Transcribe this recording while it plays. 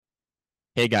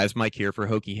Hey guys, Mike here for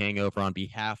Hokie Hangover on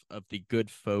behalf of the good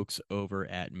folks over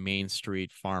at Main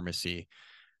Street Pharmacy.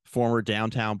 Former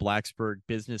downtown Blacksburg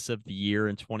Business of the Year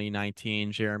in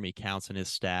 2019, Jeremy Counts and his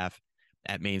staff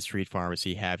at Main Street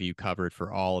Pharmacy have you covered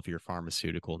for all of your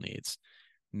pharmaceutical needs.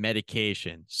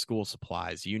 Medication, school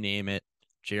supplies, you name it.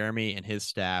 Jeremy and his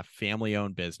staff, family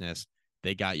owned business,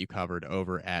 they got you covered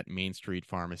over at Main Street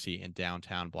Pharmacy in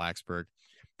downtown Blacksburg.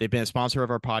 They've been a sponsor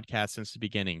of our podcast since the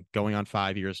beginning, going on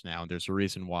 5 years now. And there's a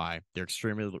reason why. They're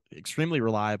extremely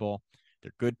reliable.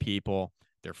 They're good people.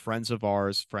 They're friends of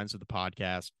ours, friends of the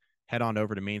podcast. Head on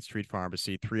over to Main Street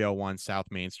Pharmacy, 301 South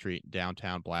Main Street,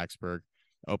 downtown Blacksburg.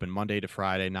 Open Monday to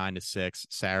Friday, 9 to 6,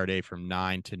 Saturday from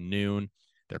 9 to noon.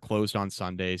 They're closed on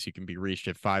Sundays. You can be reached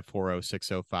at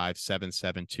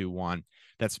 540-605-7721.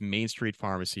 That's Main Street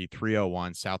Pharmacy,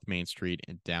 301 South Main Street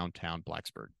in downtown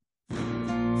Blacksburg.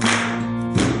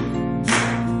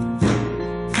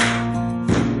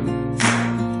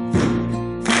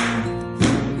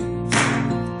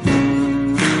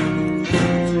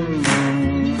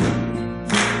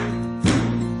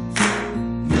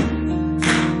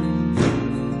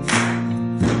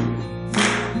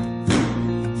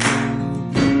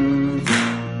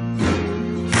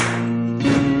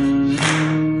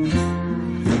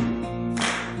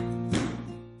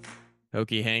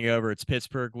 Hokie Hangover. It's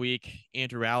Pittsburgh week.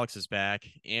 Andrew Alex is back.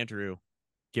 Andrew,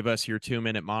 give us your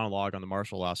 2-minute monologue on the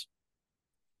Marshall loss.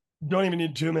 Don't even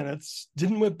need 2 minutes.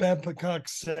 Didn't what Babcock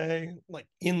say, like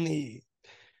in the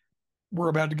we're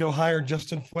about to go hire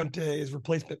Justin Fuente's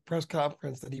replacement press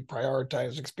conference, that he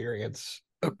prioritized experience?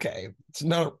 Okay, it's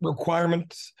not a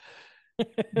requirement.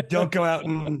 Don't go out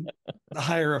and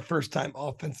hire a first-time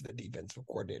offensive and defensive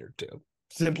coordinator too.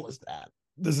 Simple as that.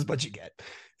 This is what you get.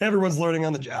 Everyone's learning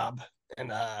on the job,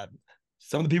 and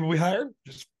some of the people we hired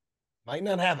just might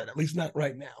not have it, at least not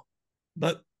right now.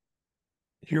 But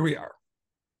here we are.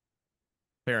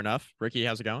 Fair enough. Ricky,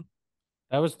 how's it going?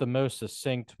 That was the most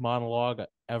succinct monologue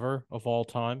ever of all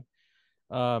time.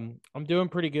 I'm doing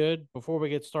pretty good. Before we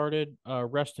get started,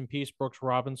 rest in peace, Brooks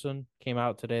Robinson. Came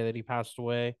out today that he passed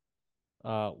away.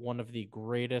 One of the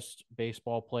greatest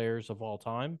baseball players of all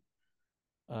time.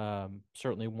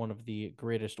 Certainly one of the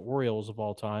greatest Orioles of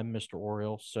all time, Mr.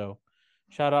 Oriole. So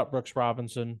shout out Brooks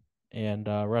Robinson and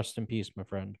rest in peace, my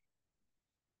friend.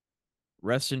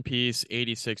 Rest in peace,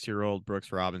 86-year-old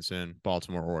Brooks Robinson,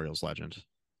 Baltimore Orioles legend.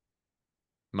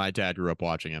 My dad grew up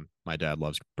watching him. My dad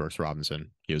loves Brooks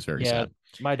Robinson. He was very sad.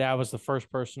 My dad was the first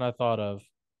person I thought of.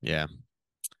 Yeah.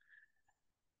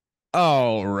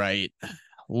 All right.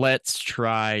 Let's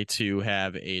try to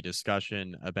have a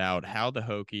discussion about how the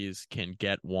Hokies can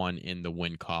get one in the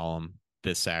win column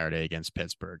this Saturday against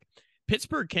Pittsburgh.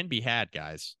 Pittsburgh can be had,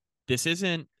 guys. This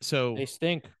isn't so. They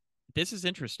stink. This is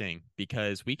interesting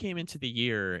because we came into the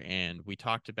year and we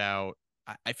talked about,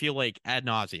 I feel like ad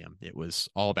nauseum, it was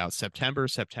all about September,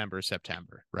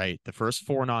 right? The first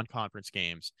 4 non-conference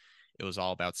games, it was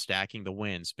all about stacking the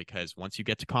wins because once you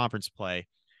get to conference play,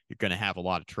 you're going to have a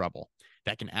lot of trouble.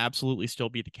 That can absolutely still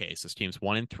be the case. This team's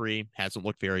 1-3, hasn't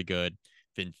looked very good,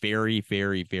 been very,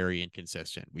 very, very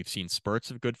inconsistent. We've seen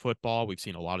spurts of good football. We've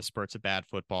seen a lot of spurts of bad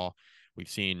football. We've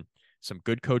seen some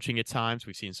good coaching at times.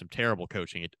 We've seen some terrible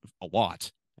coaching a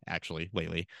lot, actually,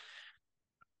 lately.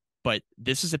 But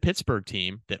this is a Pittsburgh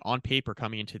team that on paper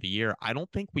coming into the year, I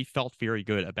don't think we felt very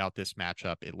good about this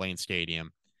matchup at Lane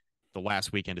Stadium the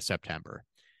last weekend of September.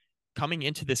 Coming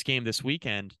into this game this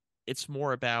weekend, it's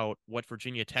more about what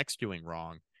Virginia Tech's doing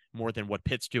wrong more than what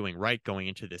Pitt's doing right going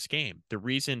into this game. The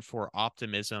reason for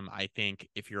optimism, I think,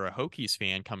 if you're a Hokies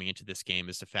fan coming into this game,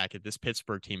 is the fact that this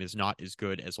Pittsburgh team is not as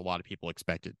good as a lot of people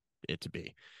expected it to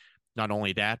be. Not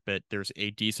only that, but there's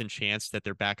a decent chance that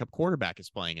their backup quarterback is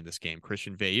playing in this game,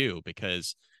 Christian Veilleux,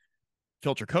 because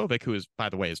Phil Dracovic, who is, by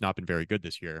the way, has not been very good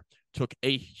this year, took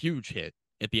a huge hit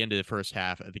at the end of the first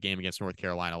half of the game against North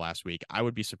Carolina last week. I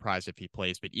would be surprised if he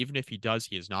plays, but even if he does,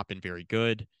 he has not been very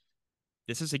good.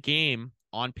 This is a game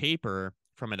on paper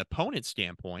from an opponent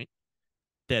standpoint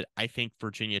that I think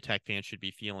Virginia Tech fans should be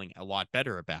feeling a lot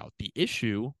better about. The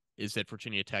issue is that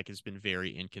Virginia Tech has been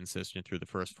very inconsistent through the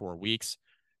first 4 weeks,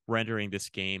 rendering this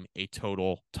game a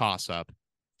total toss-up.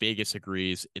 Vegas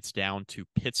agrees. It's down to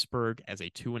Pittsburgh as a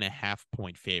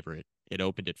 2.5-point favorite. It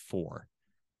opened at 4.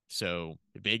 So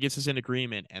Vegas is in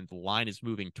agreement, and the line is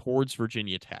moving towards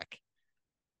Virginia Tech.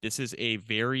 This is a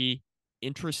very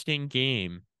interesting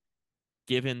game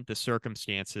given the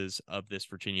circumstances of this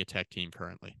Virginia Tech team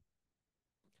currently.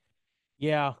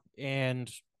 Yeah, and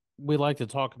we like to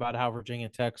talk about how Virginia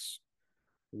Tech's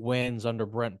wins under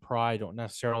Brent Pry don't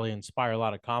necessarily inspire a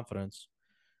lot of confidence.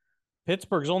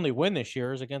 Pittsburgh's only win this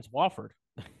year is against Wofford.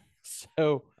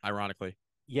 So ironically,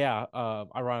 Yeah,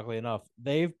 ironically enough,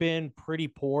 they've been pretty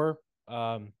poor.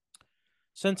 Um,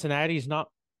 Cincinnati's not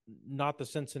the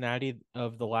Cincinnati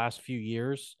of the last few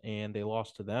years, and they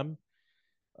lost to them.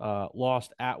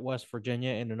 Lost at West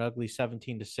Virginia in an ugly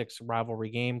 17-6 rivalry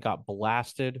game. Got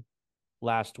blasted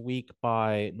last week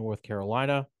by North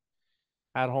Carolina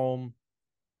at home.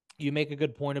 You make a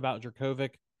good point about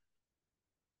Jerkovic.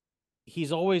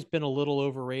 He's always been a little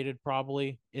overrated,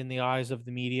 probably in the eyes of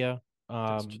the media.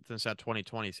 Since that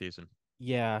 2020 season.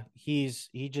 Yeah, he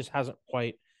just hasn't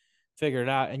quite figured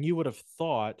it out. And you would have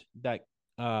thought that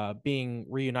being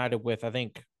reunited with, I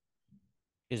think,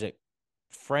 is it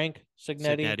Frank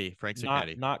Signetti? Frank Not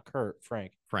Signetti. not Kurt,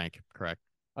 Frank. Frank, correct.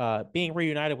 Being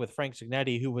reunited with Frank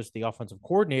Signetti, who was the offensive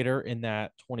coordinator in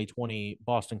that 2020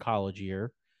 Boston College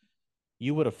year,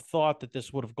 you would have thought that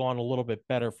this would have gone a little bit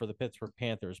better for the Pittsburgh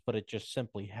Panthers, but it just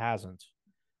simply hasn't.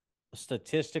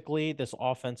 Statistically, this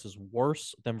offense is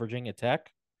worse than Virginia Tech.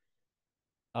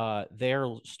 Their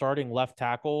starting left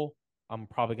tackle, I'm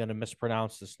probably going to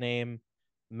mispronounce this name,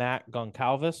 Matt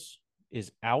Goncalves,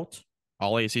 is out.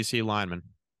 All ACC linemen.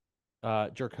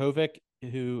 Jerkovic,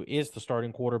 who is the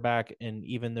starting quarterback, and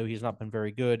even though he's not been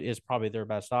very good, is probably their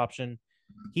best option.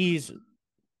 He's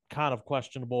kind of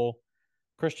questionable.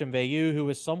 Christian Veilleux, who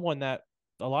is someone that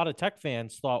a lot of Tech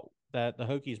fans thought that the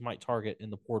Hokies might target in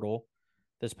the portal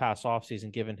this past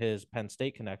offseason, given his Penn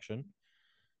State connection,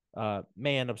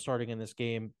 may end up starting in this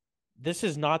game. This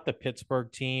is not the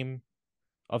Pittsburgh team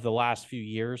of the last few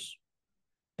years.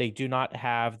 They do not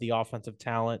have the offensive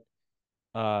talent.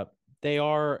 They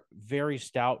are very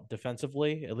stout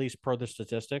defensively, at least per the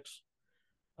statistics.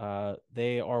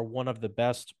 They are one of the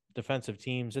best defensive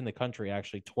teams in the country,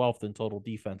 actually 12th in total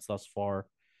defense thus far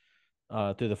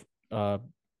through the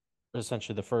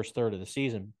essentially the first third of the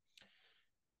season.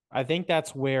 I think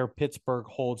that's where Pittsburgh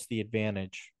holds the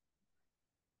advantage.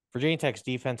 Virginia Tech's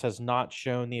defense has not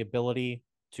shown the ability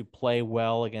to play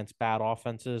well against bad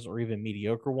offenses or even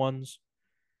mediocre ones.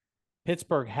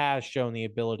 Pittsburgh has shown the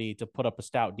ability to put up a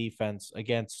stout defense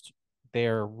against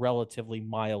their relatively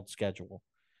mild schedule.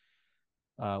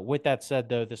 With that said,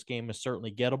 though, this game is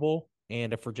certainly gettable.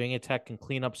 And if Virginia Tech can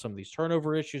clean up some of these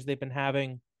turnover issues they've been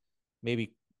having,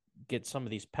 maybe get some of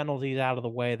these penalties out of the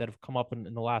way that have come up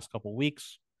in the last couple of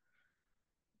weeks,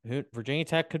 Virginia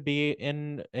Tech could be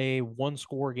in a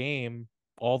one-score game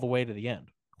all the way to the end.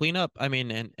 Clean up. I mean,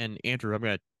 and Andrew, I'm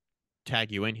going to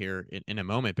tag you in here in a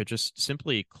moment, but just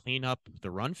simply clean up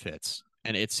the run fits.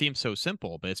 And it seems so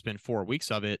simple, but it's been 4 weeks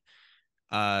of it.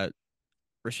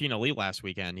 Rasheen Ali last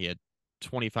weekend, he had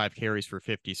 25 carries for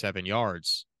 57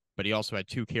 yards, but he also had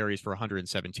 2 carries for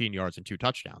 117 yards and 2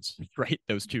 touchdowns, right?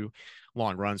 Those 2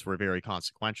 long runs were very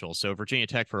consequential. So Virginia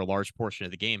Tech, for a large portion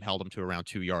of the game, held him to around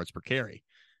 2 yards per carry.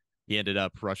 He ended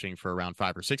up rushing for around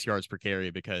 5 or 6 yards per carry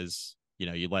because,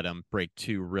 you let him break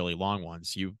 2 really long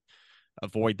ones. You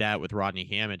avoid that with Rodney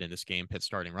Hammond in this game, Pitt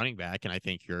starting running back, and I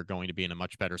think you're going to be in a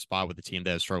much better spot with the team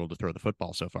that has struggled to throw the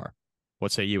football so far.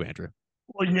 What say you, Andrew?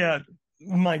 Well, yeah,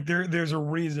 Mike, there's a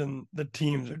reason the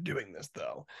teams are doing this,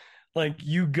 though. Like,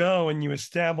 you go and you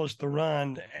establish the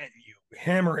run and you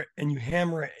hammer it and you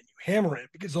hammer it and you hammer it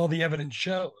because all the evidence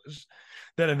shows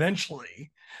that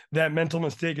eventually that mental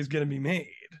mistake is going to be made.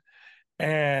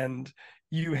 And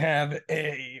you have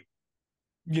a,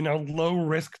 low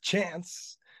risk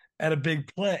chance at a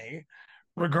big play,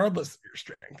 regardless of your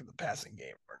strength in the passing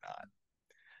game or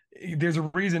not. There's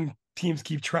a reason teams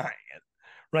keep trying it,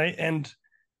 right? And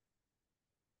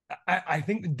I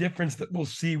think the difference that we'll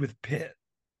see with Pitt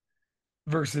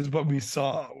versus what we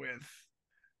saw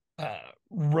with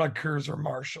Rutgers or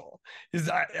Marshall is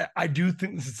I do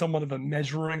think this is somewhat of a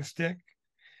measuring stick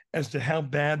as to how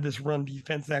bad this run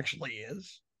defense actually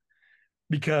is.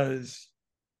 Because,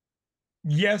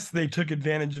 yes, they took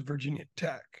advantage of Virginia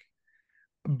Tech,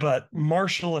 but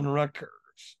Marshall and Rutgers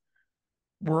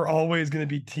were always going to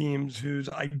be teams whose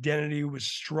identity was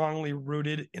strongly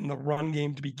rooted in the run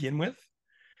game to begin with.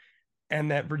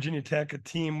 And that Virginia Tech, a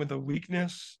team with a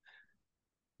weakness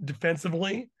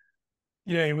defensively,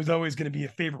 it was always going to be a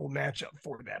favorable matchup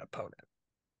for that opponent.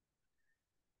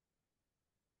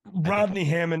 Rodney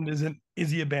Hammond isn't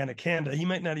Izzy Abanikanda. He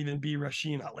might not even be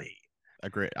Rasheen Ali. I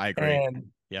agree. And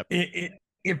yep.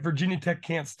 If Virginia Tech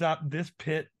can't stop this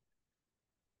Pitt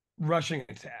rushing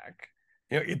attack,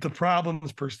 if the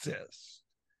problems persist,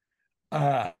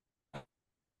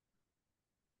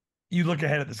 you look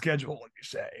ahead at the schedule and you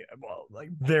say, well, like,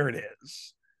 there it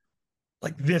is.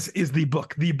 Like, this is the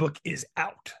book. The book is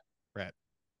out. Right.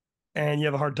 And you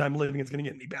have a hard time believing it's going to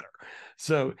get any better.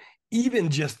 So even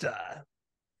just a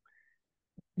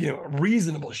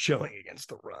reasonable showing against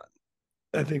the run,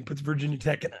 I think puts Virginia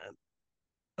Tech in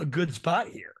a good spot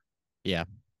here. Yeah.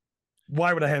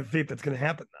 Why would I have faith that's going to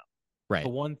happen though?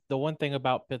 Right. The one thing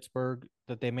about Pittsburgh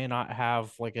that they may not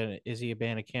have like an Izzy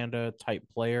Abanikanda type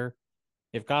player,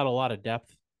 they've got a lot of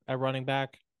depth at running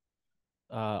back.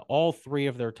 All three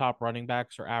of their top running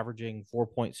backs are averaging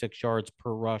 4.6 yards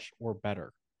per rush or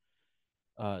better.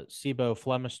 Sibo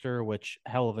Flemister, which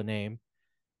hell of a name.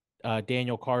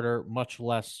 Daniel Carter, much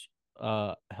less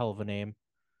hell of a name.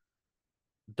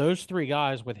 Those three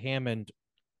guys with Hammond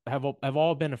have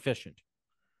all been efficient.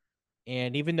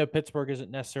 And even though Pittsburgh isn't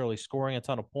necessarily scoring a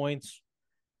ton of points,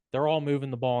 they're all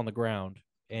moving the ball on the ground.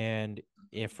 And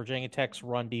if Virginia Tech's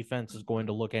run defense is going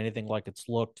to look anything like it's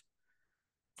looked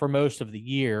for most of the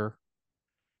year,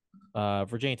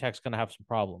 Virginia Tech's going to have some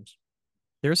problems.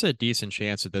 There's a decent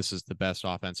chance that this is the best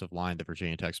offensive line that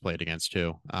Virginia Tech's played against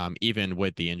too. Even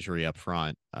with the injury up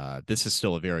front, this is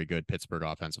still a very good Pittsburgh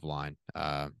offensive line.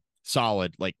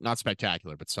 Solid, like not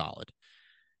spectacular, but solid.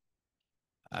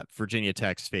 Virginia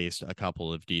Tech's faced a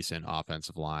couple of decent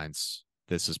offensive lines.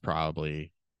 This is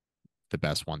probably the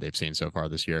best one they've seen so far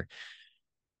this year.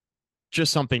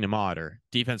 Just something to monitor.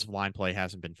 Defensive line play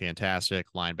hasn't been fantastic.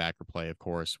 Linebacker play, of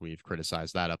course, we've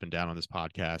criticized that up and down on this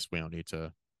podcast. We don't need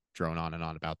to drone on and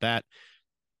on about that.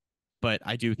 But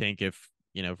I do think if,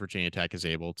 Virginia Tech is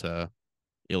able to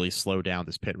at least slow down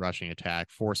this Pitt rushing attack,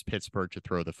 force Pittsburgh to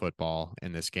throw the football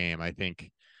in this game, I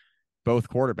think both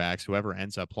quarterbacks, whoever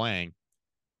ends up playing,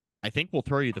 I think will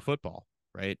throw you the football,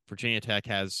 right? Virginia Tech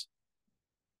has,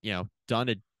 done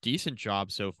a decent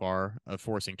job so far of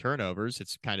forcing turnovers.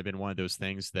 It's kind of been one of those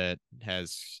things that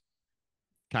has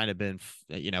kind of been,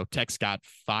 Tech's got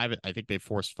 5. I think they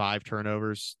forced 5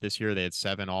 turnovers this year. They had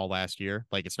 7 all last year.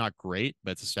 Like, it's not great,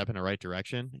 but it's a step in the right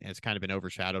direction. And it's kind of been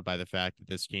overshadowed by the fact that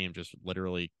this team just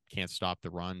literally can't stop the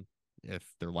run if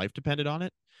their life depended on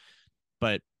it.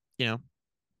 But,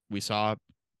 we saw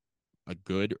a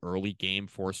good early game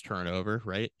forced turnover,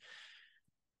 right?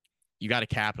 You got to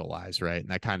capitalize, right? And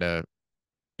that kind of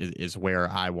is where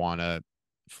I want to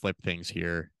flip things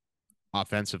here.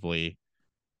 Offensively,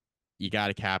 you got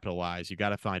to capitalize. You got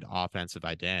to find offensive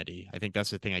identity. I think that's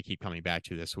the thing I keep coming back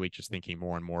to this week, just thinking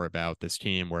more and more about this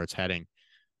team, where it's heading.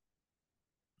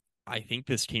 I think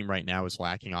this team right now is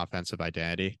lacking offensive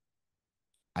identity.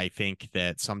 I think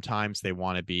that sometimes they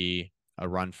want to be a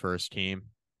run-first team.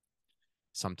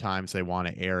 Sometimes they want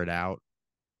to air it out,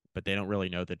 but they don't really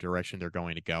know the direction they're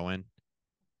going to go in.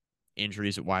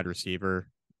 Injuries at wide receiver,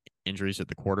 injuries at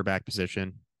the quarterback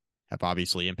position have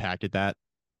obviously impacted that.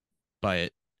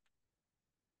 But,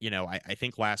 I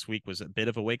think last week was a bit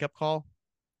of a wake-up call.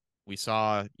 We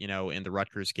saw, in the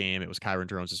Rutgers game, it was Kyron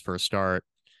Drones' first start.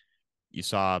 You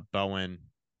saw Bowen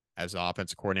as the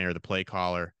offensive coordinator, the play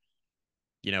caller,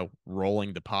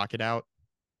 rolling the pocket out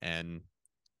and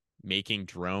making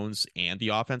Drones and the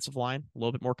offensive line a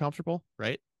little bit more comfortable,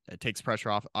 right? It takes pressure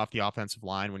off the offensive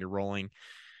line when you're rolling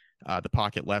the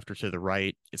pocket left or to the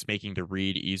right. It's making the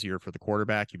read easier for the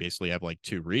quarterback. You basically have like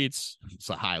 2 reads. It's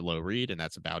a high-low read, and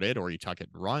that's about it. Or you tuck it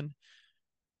and run.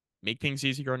 Make things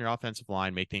easier on your offensive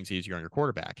line. Make things easier on your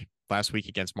quarterback. Last week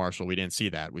against Marshall, we didn't see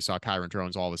that. We saw Kyron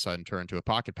Drones all of a sudden turn into a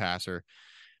pocket passer.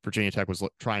 Virginia Tech was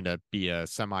trying to be a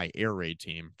semi-air raid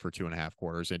team for 2.5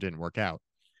 quarters. It didn't work out.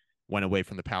 Went away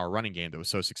from the power running game that was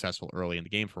so successful early in the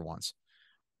game for once.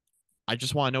 I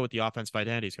just want to know what the offensive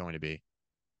identity is going to be.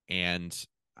 And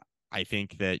I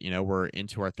think that, we're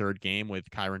into our 3rd game with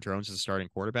Kyron Drones as a starting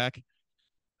quarterback.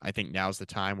 I think now's the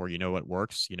time where you know what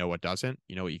works, you know what doesn't,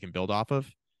 you know what you can build off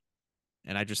of.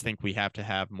 And I just think we have to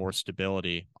have more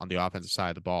stability on the offensive side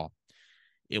of the ball.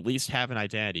 At least have an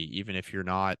identity, even if you're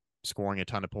not scoring a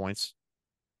ton of points.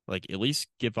 Like, at least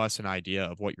give us an idea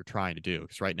of what you're trying to do.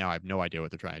 Because right now I have no idea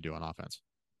what they're trying to do on offense.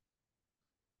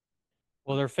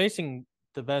 Well, they're facing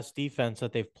the best defense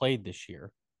that they've played this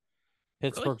year.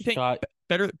 Pittsburgh's Really? got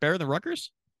better than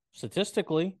Rutgers?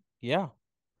 statistically, yeah.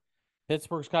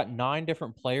 Pittsburgh's got 9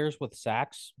 different players with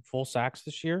sacks, full sacks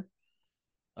this year.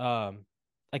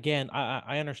 Again,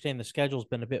 I understand the schedule's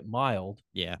been a bit mild.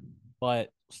 Yeah. But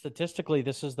statistically,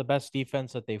 this is the best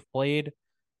defense that they've played.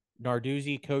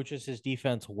 Narduzzi coaches his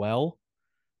defense well.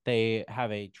 They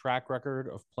have a track record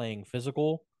of playing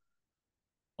physical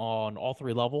on all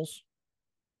 3 levels.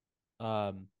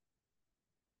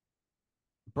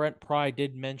 Brent Pry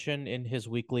did mention in his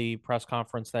weekly press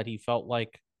conference that he felt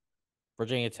like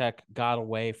Virginia Tech got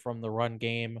away from the run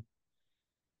game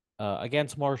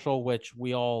against Marshall, which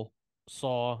we all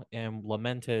saw and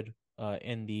lamented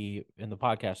in the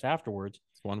podcast afterwards.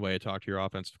 It's one way to talk to your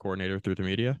offensive coordinator through the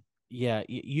media. Yeah,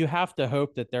 you have to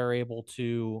hope that they're able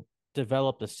to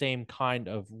develop the same kind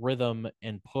of rhythm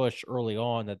and push early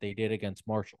on that they did against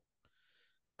Marshall.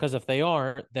 Because if they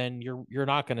aren't, then you're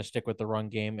not going to stick with the run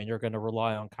game, and you're going to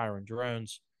rely on Kyron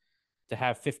Drones to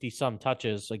have 50 some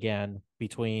touches again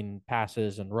between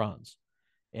passes and runs.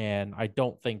 And I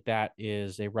don't think that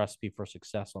is a recipe for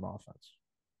success on offense.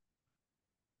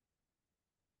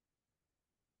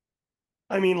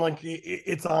 I mean, like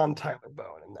it's on Tyler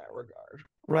Bowen in that regard,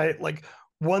 right? Like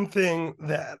one thing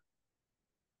that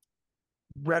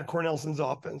Brad Cornelson's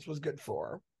offense was good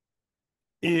for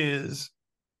is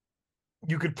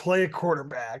you could play a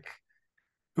quarterback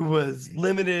who was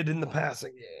limited in the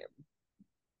passing game.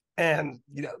 And,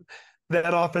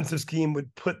 that offensive scheme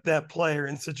would put that player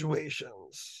in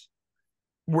situations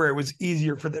where it was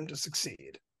easier for them to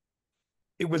succeed.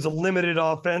 It was a limited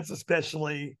offense,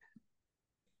 especially,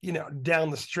 down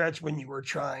the stretch when you were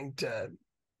trying to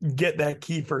get that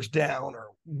key first down or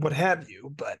what have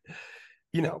you. But,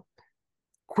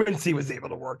 Quincy was able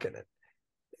to work in it.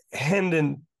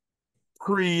 Hendon,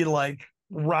 pre like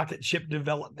rocket ship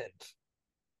development,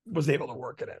 was able to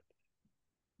work in it.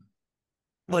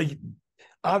 Like,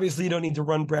 obviously, you don't need to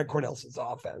run Brad Cornelson's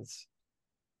offense,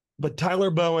 but Tyler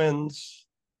Bowen's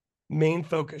main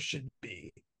focus should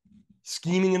be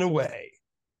scheming in a way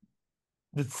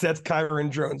that sets Kyron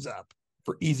Drones up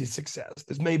for easy success.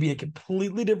 There's maybe a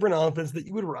completely different offense that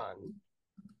you would run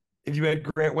if you had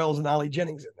Grant Wells and Ollie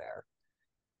Jennings in there.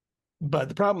 But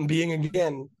the problem being,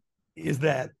 again, is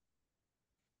that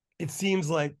it seems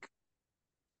like,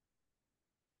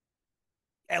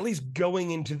 at least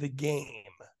going into the game,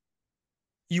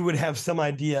 you would have some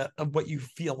idea of what you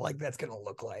feel like that's going to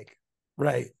look like,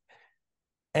 right?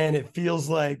 And it feels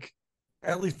like,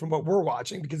 at least from what we're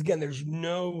watching, because again, there's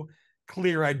no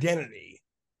clear identity.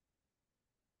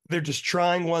 They're just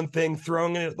trying one thing,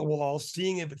 throwing it at the wall,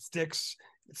 seeing if it sticks.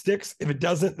 It sticks. If it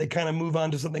doesn't, they kind of move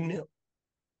on to something new.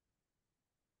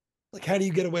 Like, how do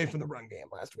you get away from the run game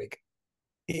last week?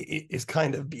 It is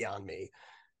kind of beyond me,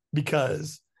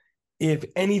 because if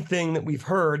anything that we've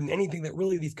heard and anything that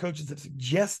really these coaches have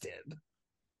suggested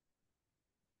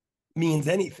means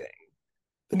anything,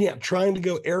 then yeah, trying to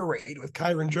go air raid with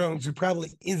Kyron Drones, who probably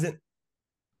isn't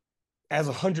as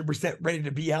 100% ready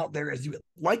to be out there as you would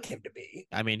like him to be.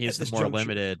 I mean, he's the more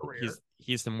limited.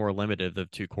 He's the more limited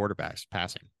of two quarterbacks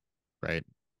passing, right?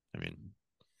 I mean,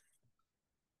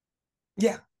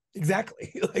 yeah,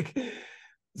 exactly. Like,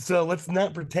 so let's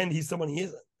not pretend he's someone he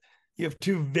isn't. You have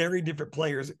two very different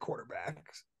players at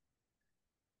quarterbacks.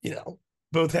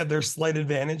 Both have their slight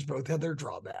advantage, both have their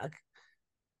drawback.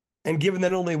 And given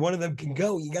that only one of them can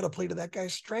go, you got to play to that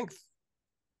guy's strength.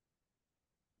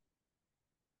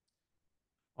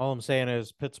 All I'm saying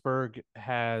is Pittsburgh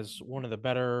has one of the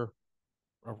better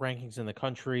rankings in the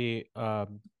country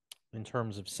in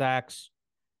terms of sacks,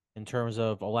 in terms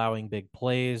of allowing big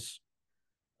plays.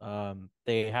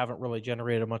 They haven't really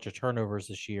generated a bunch of turnovers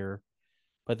this year,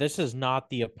 but this is not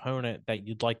the opponent that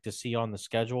you'd like to see on the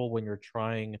schedule when you're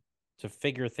trying to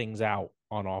figure things out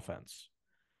on offense.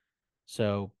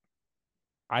 So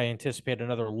I anticipate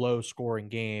another low scoring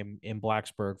game in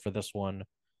Blacksburg for this one.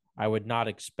 I would not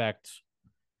expect,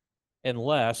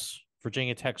 unless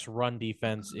Virginia Tech's run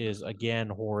defense is again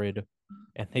horrid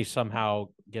and they somehow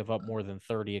give up more than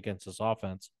 30 against this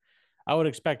offense. I would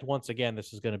expect once again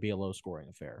this is going to be a low scoring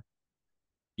affair.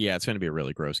 Yeah, it's going to be a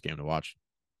really gross game to watch.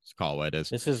 Let's call it what it is.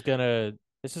 This is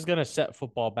gonna set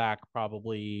football back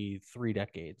probably 3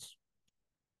 decades.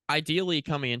 Ideally,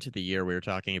 coming into the year, we were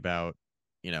talking about,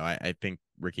 I think,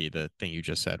 Ricky, the thing you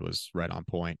just said was right on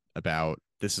point about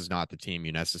this is not the team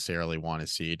you necessarily want to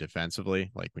see defensively,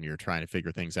 like when you're trying to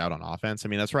figure things out on offense. I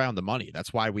mean, that's right on the money.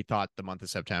 That's why we thought the month of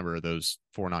September, those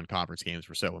 4 non-conference games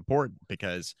were so important,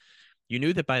 because you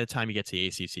knew that by the time you get to the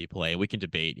ACC play, we can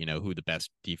debate, who the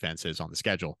best defense is on the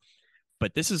schedule.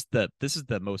 But this is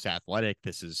the most athletic.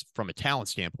 This is, from a talent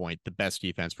standpoint, the best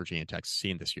defense Virginia Tech's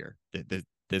seen this year.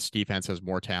 This defense has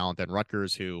more talent than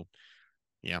Rutgers, who,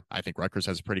 I think Rutgers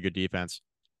has a pretty good defense.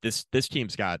 This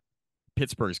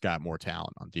Pittsburgh's got more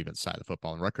talent on the defense side of the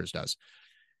football than Rutgers does.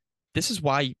 This is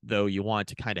why, though, you want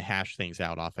to kind of hash things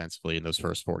out offensively in those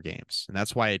first 4 games. And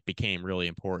that's why it became really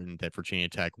important that Virginia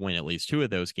Tech win at least 2 of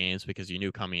those games, because you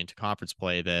knew coming into conference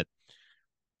play that,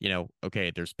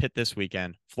 okay, there's Pitt this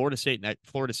weekend, Florida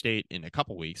State in a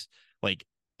couple weeks. Like,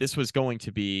 this was going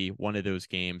to be one of those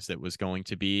games that was going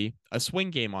to be a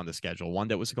swing game on the schedule, one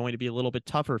that was going to be a little bit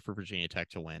tougher for Virginia Tech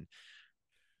to win.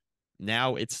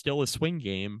 Now it's still a swing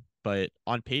game, but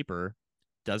on paper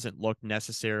doesn't look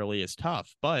necessarily as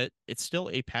tough, but it's still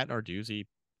a Pat Narduzzi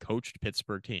coached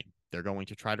Pittsburgh team. They're going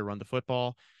to try to run the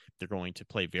football. They're going to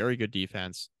play very good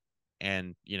defense.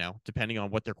 And, depending on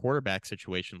what their quarterback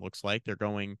situation looks like, they're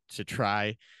going to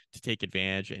try to take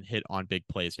advantage and hit on big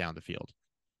plays down the field.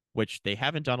 which they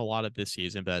haven't done a lot of this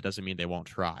season, but that doesn't mean they won't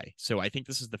try. So I think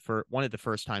this is one of the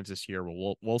first times this year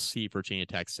where we'll see Virginia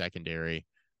Tech secondary.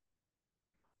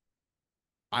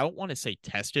 I don't want to say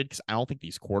tested because I don't think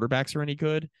these quarterbacks are any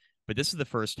good, but this is the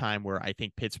first time where I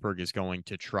think Pittsburgh is going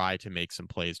to try to make some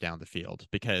plays down the field,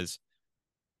 because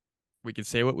we can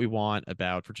say what we want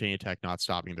about Virginia Tech not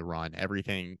stopping the run.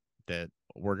 Everything that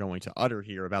we're going to utter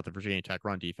here about the Virginia Tech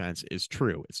run defense is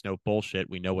true. It's no bullshit.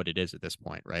 We know what it is at this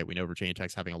point, right? We know Virginia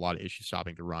Tech's having a lot of issues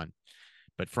stopping the run.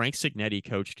 But Frank Cignetti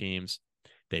coach teams,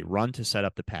 they run to set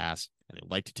up the pass, and they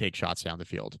like to take shots down the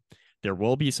field. There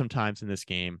will be some times in this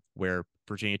game where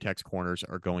Virginia Tech's corners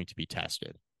are going to be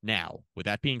tested. Now, with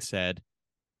that being said,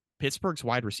 Pittsburgh's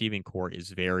wide receiving core is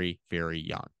very, very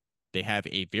young. They have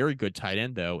a very good tight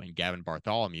end, though, in Gavin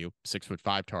Bartholomew,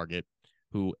 6'5" target,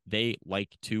 who they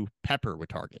like to pepper with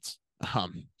targets.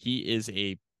 He is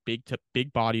a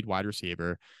big-bodied wide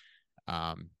receiver.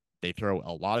 They throw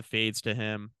a lot of fades to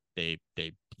him. They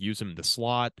use him in the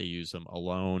slot. They use him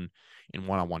alone in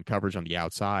one-on-one coverage on the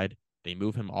outside. They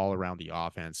move him all around the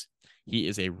offense. He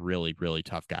is a really, really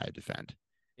tough guy to defend.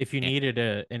 If you needed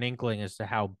an inkling as to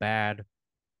how bad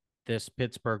this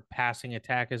Pittsburgh passing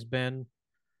attack has been,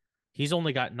 he's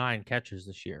only got 9 catches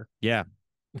this year. Yeah.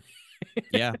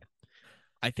 Yeah.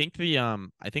 I think the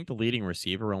leading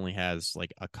receiver only has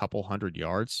like a couple hundred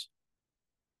yards.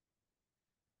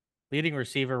 Leading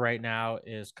receiver right now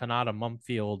is Kanata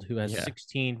Mumfield, who has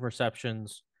 16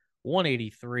 receptions,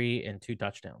 183, and 2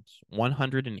 touchdowns.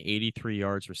 183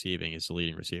 yards receiving is the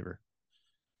leading receiver.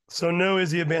 So no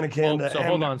Izzy Abanikanda. So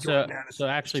hold on. So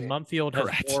actually, Mumfield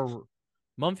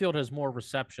has more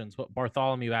receptions, but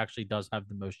Bartholomew actually does have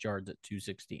the most yards at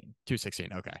 216. 216.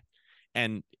 Okay.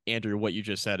 And Andrew, what you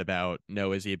just said about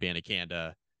no Izzy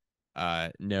Abanikanda,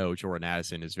 no Jordan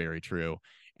Addison is very true.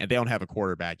 And they don't have a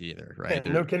quarterback either, right?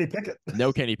 No Kenny Pickett.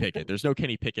 No Kenny Pickett. There's no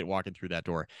Kenny Pickett walking through that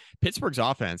door. Pittsburgh's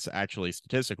offense actually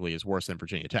statistically is worse than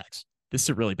Virginia Tech's. This is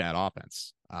a really bad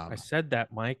offense. I said that,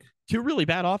 Mike. 2 really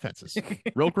bad offenses.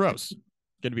 Real gross.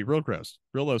 Going to be real gross.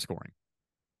 Real low scoring.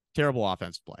 Terrible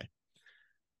offensive play.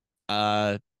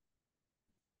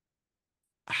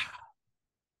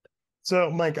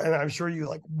 So, Mike, I'm sure you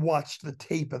like watched the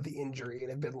tape of the injury and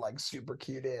have been like super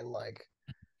cued in. Like,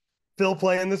 Phil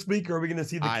playing this week, or are we going to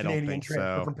see the Canadian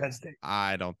transfer from Penn State?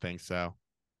 I don't think so.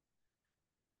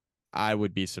 I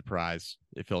would be surprised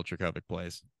if Phil Dracovic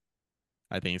plays.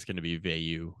 I think it's going to be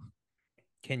Veilleux.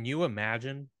 Can you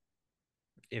imagine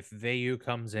if Veilleux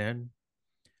comes in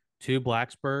to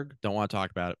Blacksburg? Don't want to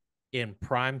talk about it. In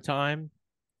prime time.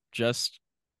 Just.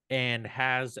 And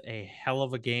has a hell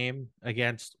of a game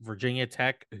against Virginia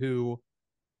Tech, who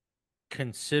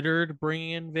considered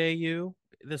bringing in Veilleux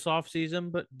this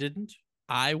offseason, but didn't.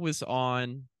 I was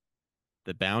on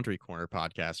the Boundary Corner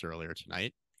podcast earlier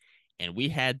tonight, and we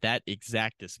had that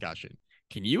exact discussion.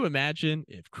 Can you imagine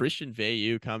if Christian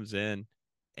Veilleux comes in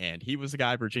and he was the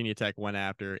guy Virginia Tech went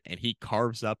after, and he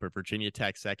carves up a Virginia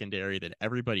Tech secondary that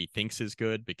everybody thinks is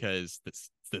good because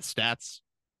the stats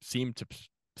seem to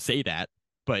say that.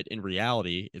 But in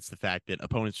reality, it's the fact that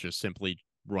opponents just simply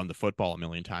run the football a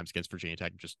million times against Virginia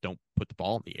Tech and just don't put the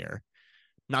ball in the air.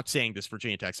 Not saying this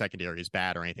Virginia Tech secondary is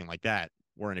bad or anything like that.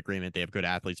 We're in agreement. They have good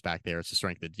athletes back there. It's the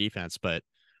strength of the defense. But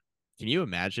can you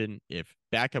imagine if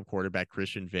backup quarterback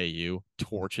Christian Veilleux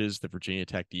torches the Virginia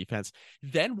Tech defense?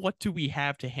 Then what do we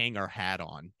have to hang our hat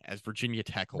on as Virginia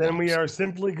Tech alums? Then we are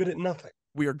simply good at nothing.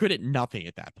 We are good at nothing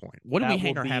at that point. What do we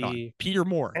hang our hat on? Peter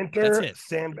Moore. Enter That's it.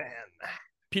 Sandman.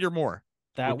 Peter Moore.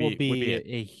 That will be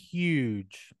a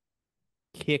huge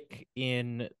kick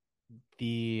in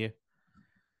the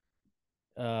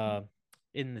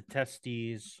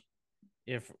testes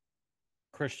if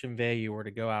Christian Veilleux were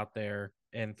to go out there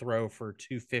and throw for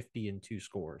 250 and 2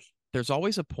 scores. There's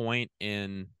always a point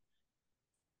in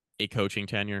a coaching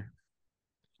tenure.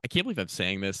 I can't believe I'm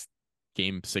saying this.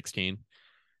 Game 16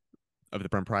 of the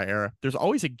Brent Pry era. There's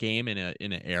always a game in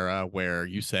an era where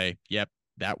you say, "Yep,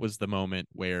 that was the moment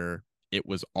where it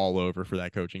was all over for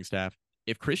that coaching staff."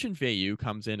 If Christian Veilleux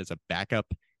comes in as a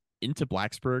backup into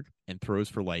Blacksburg and throws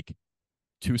for like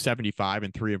 275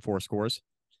 and 3 and 4 scores,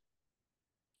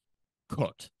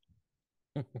 cooked.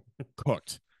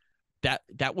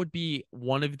 That would be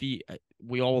one of the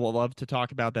we all love to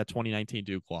talk about that 2019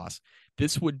 Duke loss.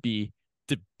 This would be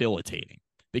debilitating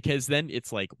because then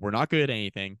it's like we're not good at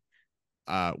anything.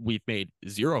 We've made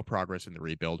 0 progress in the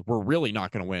rebuild. We're really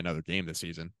not going to win another game this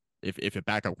season. If a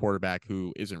backup quarterback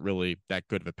who isn't really that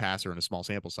good of a passer in a small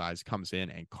sample size comes in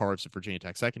and carves the Virginia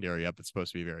Tech secondary up, that's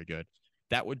supposed to be very good.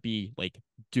 That would be like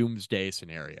doomsday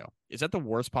scenario. Is that the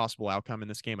worst possible outcome in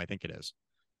this game? I think it is.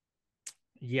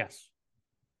 Yes.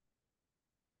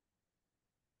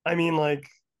 I mean, like,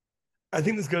 I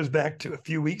think this goes back to a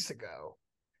few weeks ago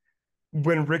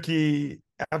when Ricky,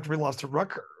 after we lost to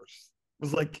Rutgers,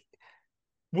 was like,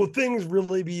 will things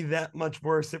really be that much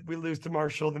worse if we lose to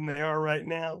Marshall than they are right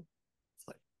now? It's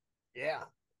like, yeah,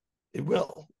 it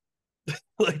will.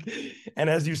 Like, and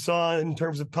as you saw in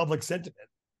terms of public sentiment,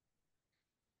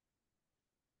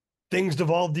 things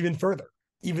devolved even further,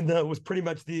 even though it was pretty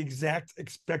much the exact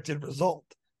expected result,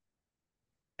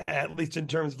 at least in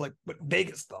terms of like what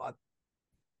Vegas thought.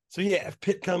 So yeah, if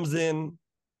Pitt comes in,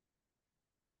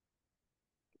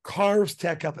 carves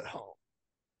Tech up at home,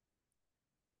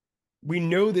 we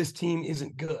know this team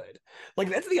isn't good. Like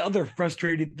that's the other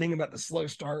frustrating thing about the slow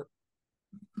start.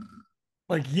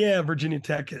 Like, yeah, Virginia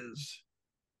Tech is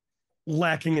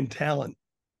lacking in talent.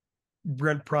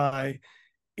 Brent Pry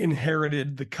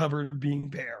inherited the cupboard being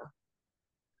bare.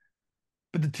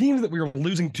 But the teams that we were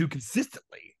losing to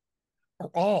consistently are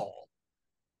all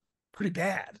pretty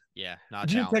bad. Yeah, not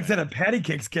Virginia Tech's challenging. had a patty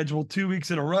cake schedule 2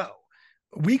 weeks in a row.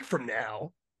 A week from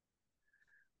now,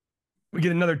 we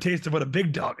get another taste of what a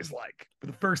big dog is like for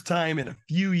the first time in a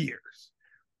few years.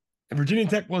 And Virginia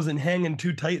Tech wasn't hanging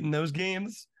too tight in those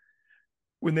games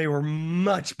when they were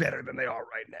much better than they are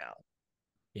right now.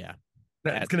 Yeah.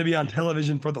 That's going to be on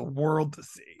television for the world to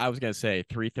see. I was going to say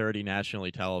 3:30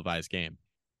 nationally televised game.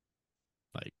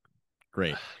 Like,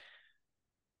 great.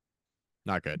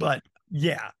 Not good. But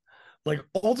yeah, like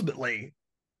ultimately,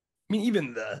 I mean,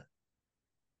 even the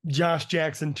Josh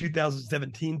Jackson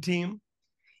 2017 team,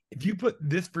 if you put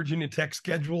this Virginia Tech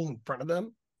schedule in front of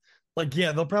them, like,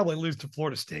 yeah, they'll probably lose to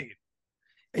Florida State.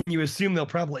 And you assume they'll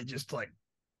probably just like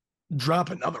drop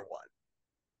another one.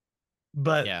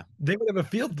 But yeah, they would have a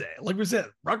field day. Like we said,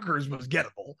 Rutgers was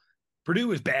gettable.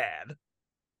 Purdue is bad.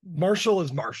 Marshall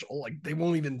is Marshall. Like they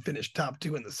won't even finish top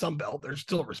two in the Sun Belt. They're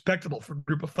still respectable for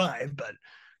group of five, but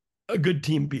a good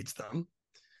team beats them.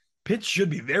 Pitt should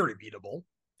be very beatable.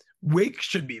 Wake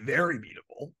should be very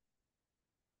beatable.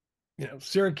 You know,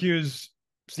 Syracuse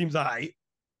seems all right.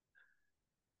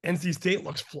 NC State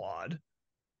looks flawed.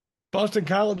 Boston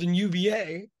College and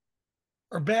UVA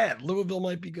are bad. Louisville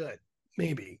might be good.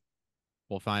 Maybe.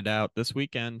 we'll find out this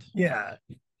weekend. Yeah.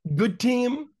 Good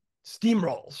team,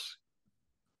 steamrolls.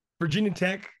 Virginia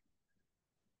Tech,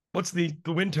 what's the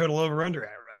win total over under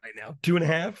at right now?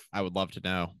 2.5? I would love to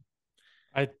know.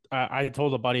 I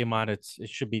told a buddy of mine it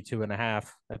should be 2.5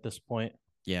 at this point.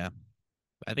 Yeah,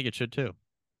 I think it should too.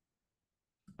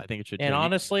 I think it should And too.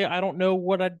 honestly, I don't know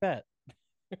what I'd bet.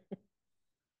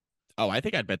 Oh, I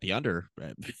think I'd bet the under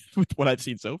with what I've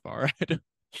seen so far.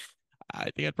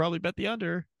 I think I'd probably bet the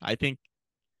under. I think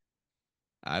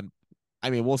I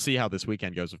mean, we'll see how this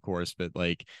weekend goes, of course, but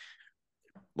like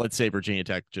let's say Virginia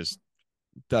Tech just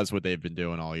does what they've been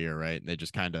doing all year, right? And they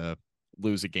just kind of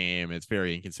lose a game. It's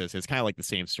very inconsistent. It's kind of like the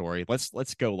same story.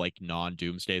 Let's go like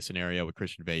non-doomsday scenario with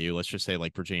Christian Veilleux. Let's just say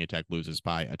like Virginia Tech loses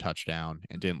by a touchdown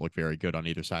and didn't look very good on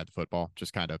either side of the football.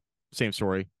 Just kind of same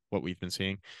story, what we've been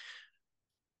seeing.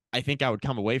 I think I would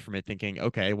come away from it thinking,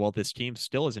 okay, well, this team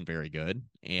still isn't very good,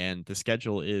 and the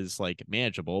schedule is like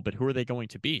manageable, but who are they going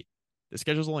to beat? The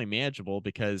schedule's only manageable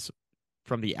because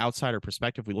from the outsider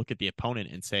perspective, we look at the opponent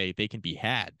and say they can be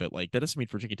had, but like that doesn't mean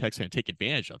Virginia Tech's going to take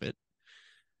advantage of it.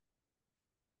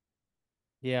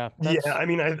 Yeah. Yeah, I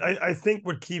mean, I think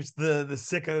what keeps the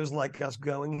sickos like us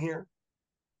going here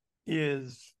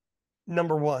is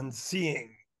number one,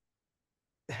 seeing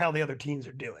how the other teams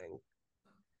are doing.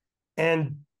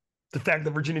 And the fact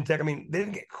that Virginia Tech, I mean, they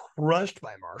didn't get crushed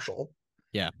by Marshall.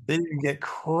 Yeah. They didn't get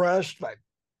crushed by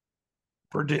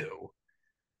Purdue.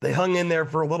 They hung in there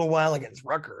for a little while against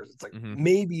Rutgers. It's like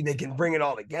maybe they can bring it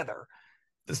all together.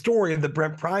 The story of the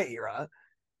Brent Pry era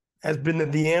has been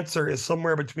that the answer is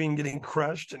somewhere between getting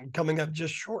crushed and coming up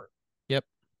just short. Yep.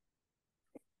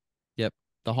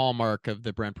 The hallmark of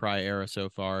the Brent Pry era so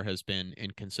far has been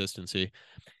inconsistency.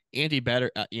 Andy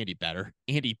Bitter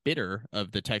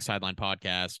of the Tech Sideline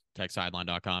podcast,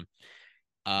 techsideline.com.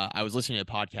 I was listening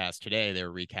to a podcast today. They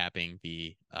were recapping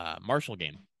the Marshall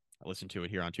game. I listened to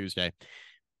it here on Tuesday.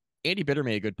 Andy Bitter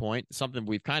made a good point, something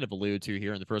we've kind of alluded to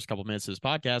here in the first couple of minutes of this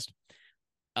podcast.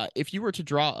 If you were to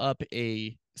draw up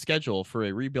a schedule for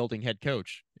a rebuilding head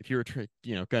coach, if you were to,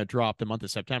 going to draw up the month of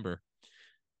September,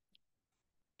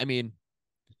 I mean,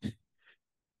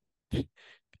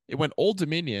 it went Old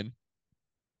Dominion,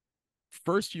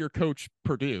 first year coach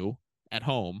Purdue at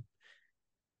home,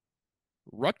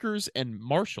 Rutgers and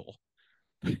Marshall.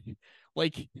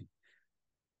 Like,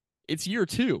 it's year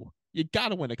two. You got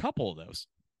to win a couple of those.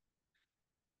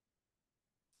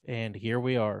 And here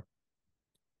we are.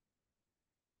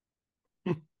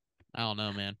 I don't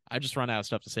know, man. I just run out of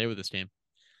stuff to say with this team.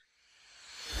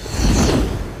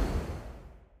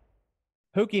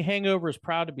 Hokie Hangover is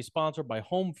proud to be sponsored by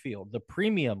Home Field, the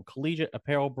premium collegiate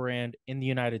apparel brand in the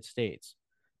United States.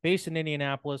 Based in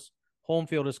Indianapolis, Home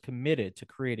Field is committed to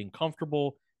creating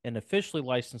comfortable and officially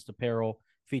licensed apparel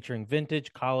featuring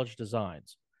vintage college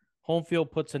designs. Home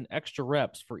Field puts in extra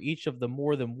reps for each of the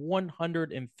more than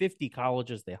 150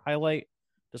 colleges they highlight,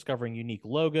 discovering unique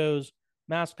logos,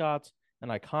 mascots,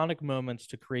 and iconic moments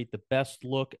to create the best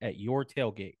look at your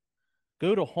tailgate.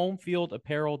 Go to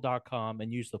homefieldapparel.com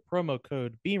and use the promo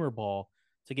code BEAMERBALL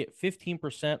to get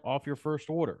 15% off your first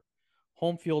order.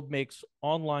 Homefield makes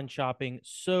online shopping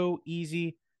so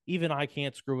easy, even I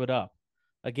can't screw it up.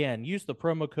 Again, use the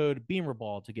promo code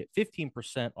BEAMERBALL to get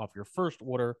 15% off your first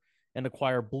order and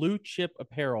acquire blue chip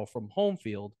apparel from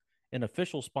Homefield, an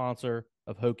official sponsor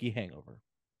of Hokie Hangover.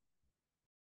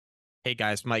 Hey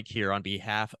guys, Mike here on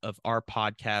behalf of our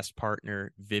podcast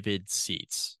partner, Vivid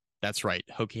Seats. That's right.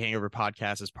 Hokie Hangover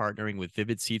Podcast is partnering with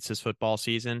Vivid Seats this football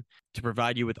season to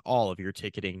provide you with all of your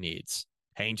ticketing needs.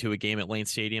 Heading to a game at Lane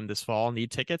Stadium this fall, need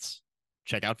tickets?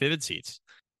 Check out Vivid Seats.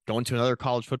 Going to another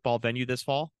college football venue this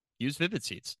fall? Use Vivid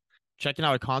Seats. Checking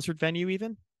out a concert venue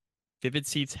even? Vivid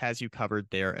Seats has you covered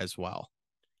there as well.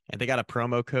 And they got a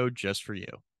promo code just for you.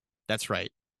 That's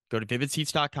right. Go to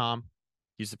vividseats.com.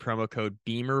 Use the promo code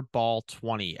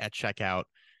BEAMERBALL20 at checkout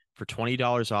for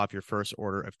 $20 off your first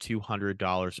order of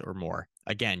 $200 or more.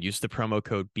 Again, use the promo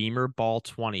code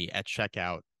BEAMERBALL20 at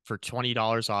checkout for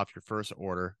 $20 off your first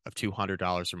order of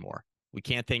 $200 or more. We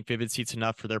can't thank Vivid Seats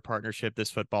enough for their partnership this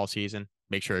football season.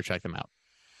 Make sure to check them out.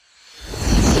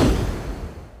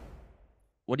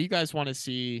 What do you guys want to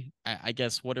see? I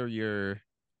guess, what are your...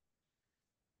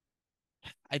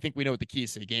 I think we know what the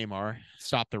keys to the game are.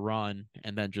 Stop the run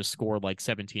and then just score like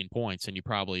 17 points and you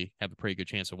probably have a pretty good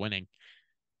chance of winning.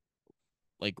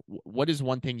 Like, what is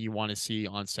one thing you want to see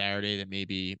on Saturday that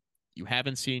maybe you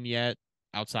haven't seen yet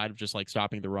outside of just like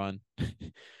stopping the run?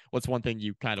 What's one thing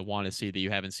you kind of want to see that you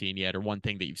haven't seen yet, or one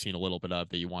thing that you've seen a little bit of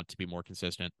that you want to be more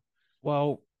consistent?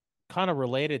 Well, kind of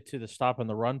related to the stop and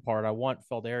the run part, I want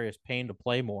Feldarius Payne to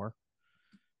play more.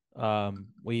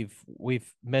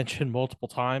 We've mentioned multiple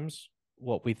times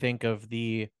what we think of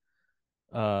the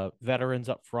veterans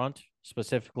up front,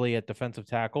 specifically at defensive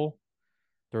tackle.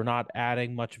 They're not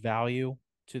adding much value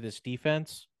to this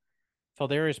defense.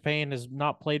 Feldarius Payne has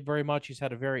not played very much. He's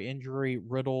had a very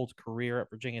injury-riddled career at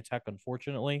Virginia Tech,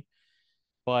 unfortunately.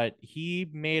 But he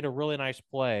made a really nice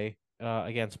play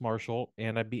against Marshall,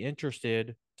 and I'd be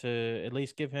interested to at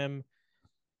least give him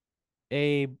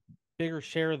a bigger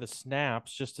share of the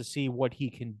snaps just to see what he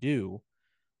can do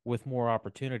with more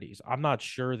opportunities. I'm not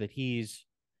sure that he's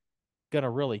going to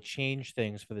really change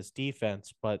things for this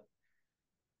defense, but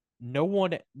no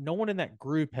one in that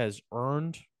group has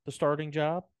earned the starting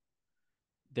job.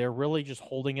 They're really just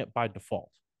holding it by default.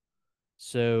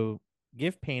 So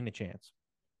give Payne a chance.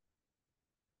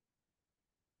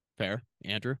 Fair.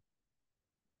 Andrew?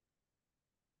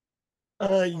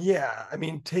 Yeah. I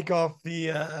mean, take off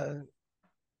the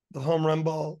home run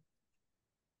ball.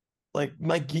 Like,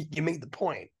 Mike, you made the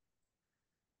point.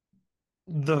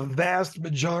 The vast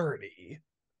majority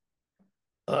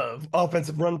of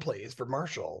offensive run plays for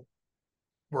Marshall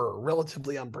were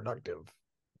relatively unproductive.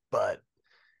 But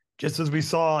just as we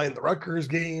saw in the Rutgers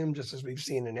game, just as we've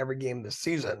seen in every game this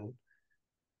season,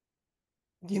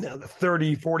 the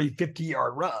 30, 40,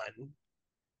 50-yard run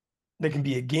that can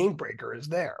be a game breaker is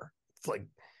there. It's like,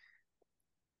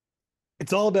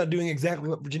 it's all about doing exactly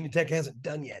what Virginia Tech hasn't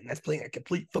done yet, and that's playing a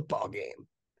complete football game.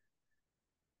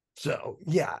 So,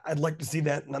 yeah, I'd like to see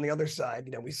that. And on the other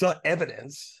side, we saw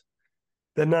evidence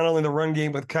that not only the run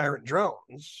game with Kyron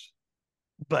Drones,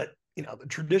 but, the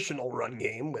traditional run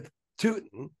game with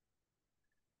Tootin,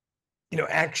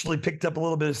 actually picked up a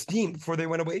little bit of steam before they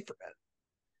went away from it.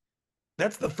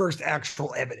 That's the first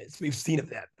actual evidence we've seen of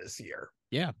that this year.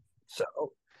 Yeah. So,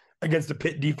 against a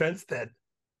Pitt defense that,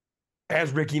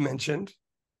 as Ricky mentioned,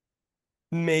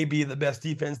 may be the best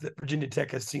defense that Virginia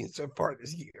Tech has seen so far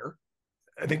this year.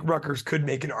 I think Rutgers could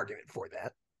make an argument for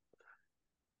that.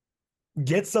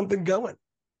 Get something going.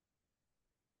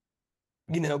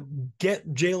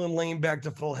 Get Jalen Lane back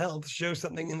to full health, show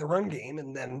something in the run game,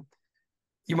 and then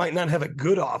you might not have a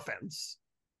good offense,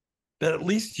 but at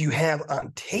least you have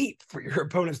on tape for your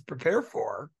opponents to prepare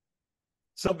for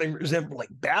something resembling like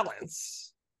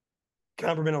balance,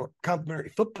 complementary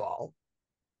football,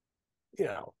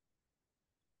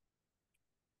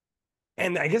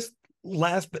 And I guess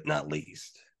last but not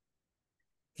least,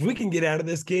 if we can get out of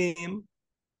this game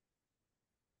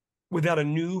without a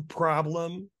new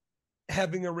problem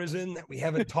having arisen that we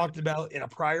haven't talked about in a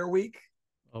prior week.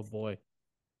 Oh boy.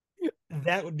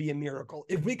 that would be a miracle.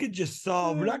 If we could just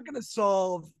solve, we're not going to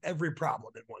solve every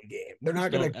problem in one game. They're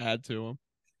not going to add to them.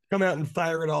 Come out and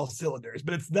fire at all cylinders,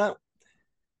 but it's not,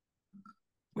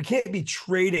 we can't be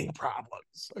trading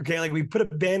problems. Okay. Like we put a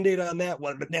band aid on that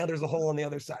one, but now there's a hole on the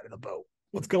other side of the boat.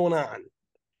 What's going on?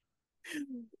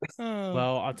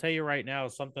 Well, I'll tell you right now,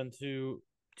 something to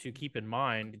keep in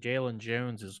mind. Jalen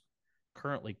Jones is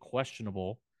currently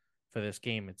questionable for this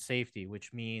game at safety,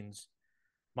 which means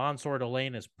Mansour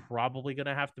Delane is probably going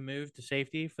to have to move to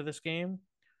safety for this game,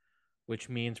 which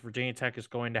means Virginia Tech is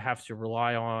going to have to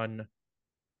rely on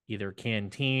either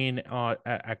Canteen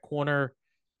at corner,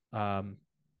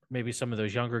 maybe some of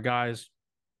those younger guys.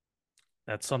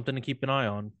 That's something to keep an eye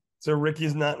on. So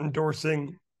Ricky's not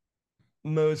endorsing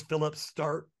Mose Phillips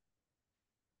start.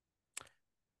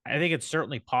 I think it's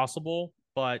certainly possible,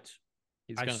 but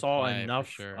I saw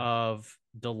enough of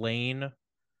Delane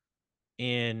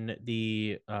in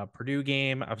the Purdue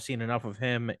game. I've seen enough of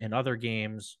him in other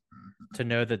games to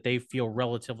know that they feel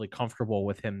relatively comfortable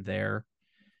with him there.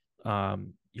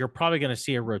 You're probably going to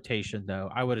see a rotation, though.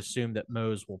 I would assume that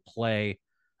Mose will play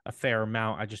a fair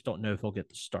amount. I just don't know if he'll get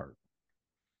the start.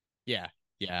 Yeah,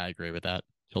 I agree with that.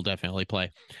 He'll definitely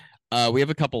play. We have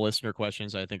a couple listener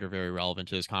questions I think are very relevant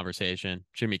to this conversation.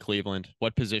 Jimmy Cleveland,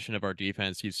 what position of our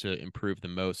defense needs to improve the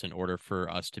most in order for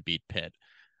us to beat Pitt?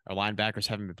 Our linebackers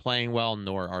haven't been playing well,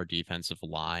 nor our defensive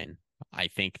line. I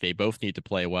think they both need to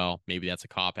play well. Maybe that's a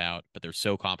cop-out, but they're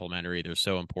so complementary. They're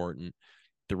so important.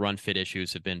 The run fit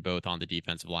issues have been both on the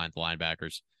defensive line, the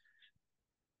linebackers.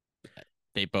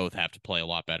 They both have to play a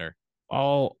lot better.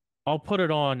 I'll put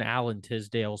it on Alan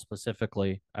Tisdale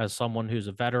specifically as someone who's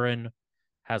a veteran,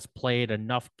 has played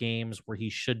enough games where he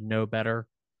should know better.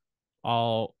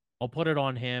 I'll put it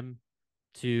on him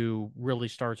to really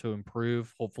start to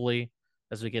improve, hopefully,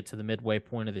 as we get to the midway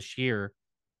point of this year.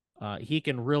 He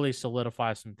can really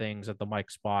solidify some things at the Mike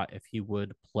spot if he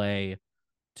would play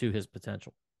to his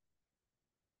potential.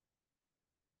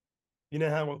 You know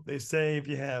how they say if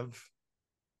you have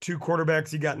two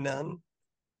quarterbacks, you got none?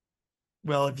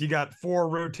 Well, if you got four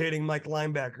rotating Mike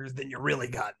linebackers, then you really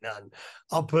got none.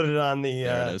 I'll put it on the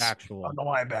actual on the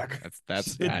linebacker.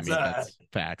 That's that's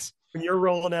facts. When you're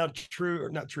rolling out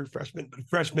not true freshmen, but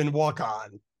freshman walk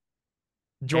on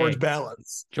George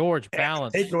Balance.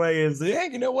 Takeaway is, hey,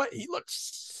 you know what? He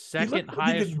looks second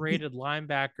highest rated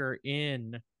linebacker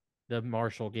in the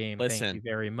Marshall game. Thank you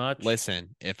very much.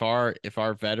 Listen, if our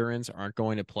veterans aren't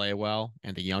going to play well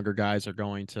and the younger guys are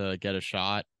going to get a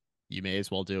shot, you may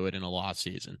as well do it in a lost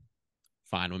season.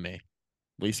 Fine with me. At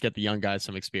least get the young guys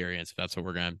some experience if that's the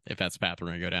path we're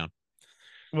gonna go down.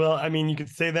 Well, I mean, you could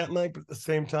say that, Mike, but at the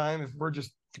same time, if we're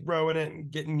just throwing it and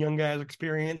getting young guys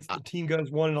experience, the team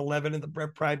goes 1-11 and the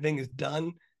Brett Pride thing is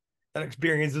done. That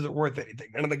experience isn't worth anything.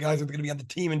 None of the guys are going to be on the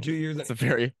team in 2 years. It's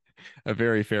a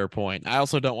very fair point. I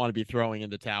also don't want to be throwing in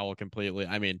the towel completely.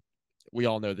 I mean, we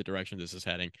all know the direction this is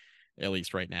heading, at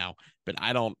least right now. But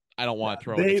I don't want to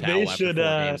throw in the towel after 4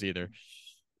 games either.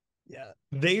 Yeah,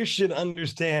 they should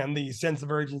understand the sense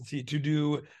of urgency to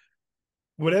do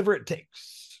whatever it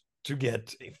takes to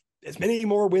get as many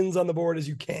more wins on the board as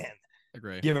you can.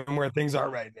 Agree. Given where things are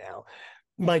right now.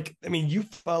 Mike, I mean, you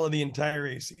follow the entire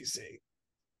ACC.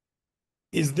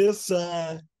 Is this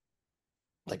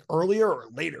like earlier or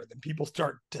later that people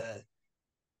start to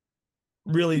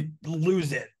really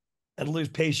lose it and lose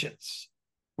patience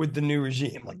with the new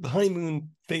regime? Like the honeymoon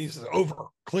phase is over,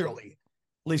 clearly,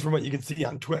 at least from what you can see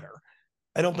on Twitter.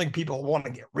 I don't think people want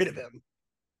to get rid of him.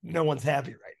 No one's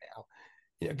happy right now.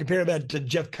 You know, compare that to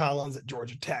Jeff Collins at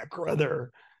Georgia Tech, or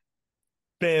other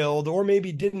failed or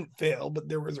maybe didn't fail, but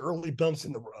there was early bumps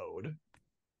in the road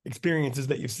experiences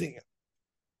that you've seen.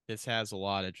 This has a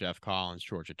lot of Jeff Collins,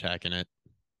 Georgia Tech in it.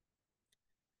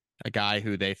 A guy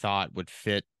who they thought would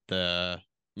fit the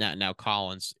now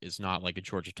Collins is not like a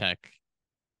Georgia Tech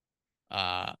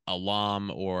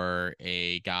alum or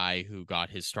a guy who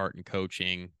got his start in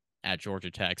coaching at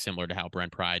Georgia Tech, similar to how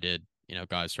Brent Pry did. You know,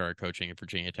 guys started coaching at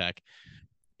Virginia Tech.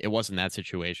 It wasn't that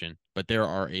situation, but there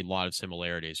are a lot of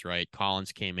similarities, right?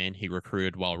 Collins came in, he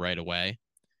recruited well right away,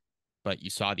 but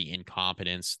you saw the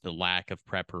incompetence, the lack of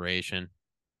preparation,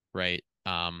 right?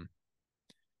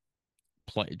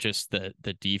 Just the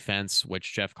defense,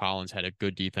 which Jeff Collins had a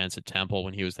good defense at Temple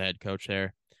when he was the head coach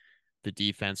there. The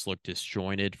defense looked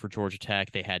disjointed for Georgia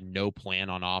Tech. They had no plan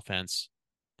on offense.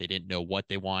 They didn't know what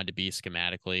they wanted to be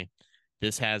schematically.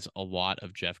 This has a lot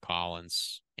of Jeff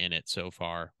Collins in it so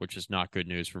far, which is not good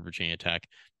news for Virginia Tech.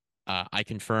 I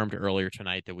confirmed earlier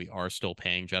tonight that we are still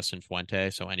paying Justin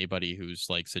Fuente. So anybody who's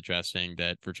like suggesting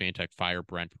that Virginia Tech fire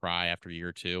Brent Pry after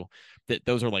year 2, that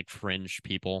those are like fringe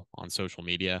people on social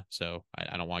media. So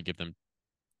I don't want to give them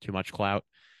too much clout.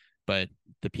 But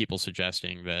the people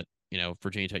suggesting that,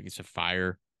 Virginia Tech needs to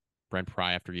fire Brent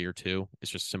Pry after year 2 is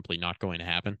just simply not going to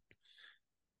happen.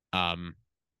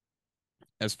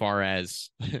 As far as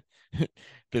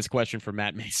this question from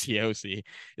Matt Maciosi,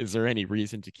 is there any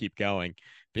reason to keep going?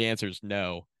 The answer is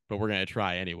no, but we're going to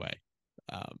try anyway.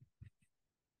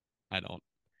 I don't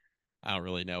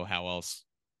really know how else.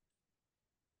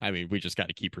 I mean, we just got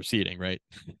to keep proceeding, right?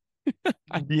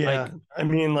 Yeah. I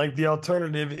mean, like the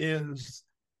alternative is,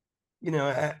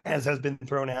 as has been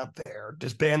thrown out there,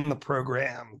 just ban the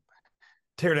program,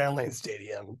 tear down Lane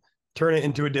Stadium, turn it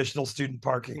into additional student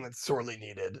parking that's sorely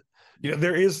needed.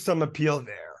 There is some appeal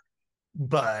there,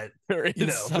 but there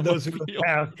is for those who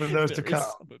have, for those to come.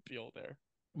 Some appeal there.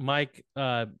 Mike,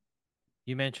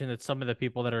 you mentioned that some of the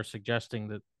people that are suggesting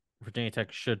that Virginia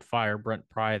Tech should fire Brent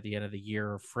Pry at the end of the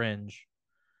year are fringe.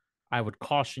 I would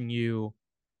caution you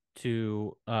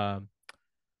to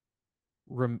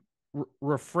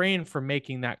refrain from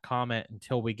making that comment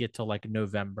until we get to like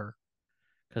November,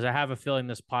 because I have a feeling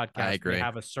this podcast may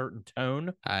have a certain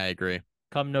tone. I agree.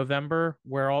 Come November,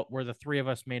 where the three of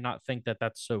us may not think that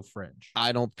that's so fringe.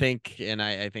 I don't think, and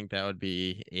I think that would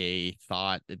be a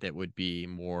thought that would be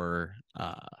more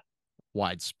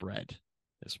widespread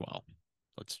as well.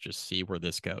 Let's just see where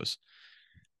this goes.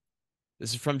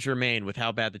 This is from Jermaine. With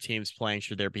how bad the team's playing,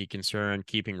 should there be concern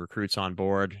keeping recruits on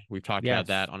board? We've talked about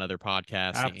that on other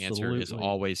podcasts. Absolutely. The answer is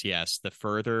always yes. The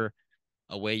further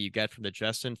away you get from the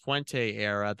Justin Fuente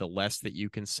era, the less that you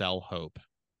can sell hope,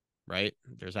 right?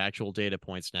 There's actual data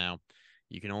points now.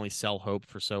 You can only sell hope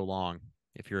for so long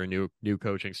if you're a new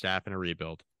coaching staff in a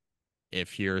rebuild.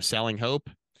 If you're selling hope,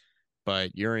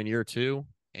 but you're in year 2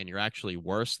 and you're actually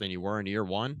worse than you were in year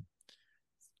 1,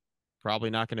 probably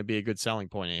not going to be a good selling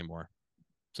point anymore.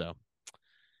 So,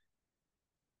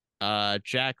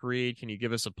 Jack Reed, can you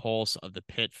give us a pulse of the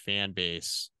Pitt fan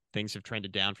base? Things have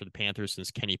trended down for the Panthers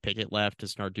since Kenny Pickett left.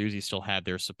 Does Narduzzi still have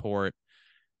their support?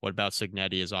 What about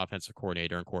Signetti as offensive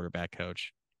coordinator and quarterback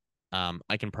coach?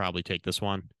 I can probably take this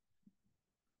one.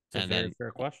 It's a very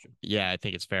fair question. Yeah, I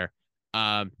think it's fair.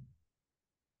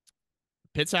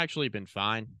 Pitt's actually been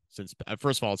fine since.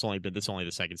 First of all, this only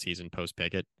the second season post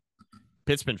Pickett.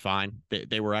 Pitt's been fine.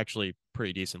 They were actually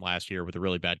pretty decent last year with a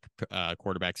really bad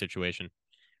quarterback situation.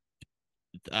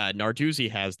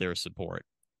 Narduzzi has their support.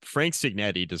 Frank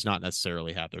Signetti does not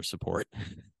necessarily have their support.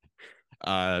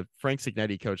 Frank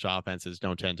Signetti coached offenses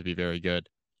don't tend to be very good.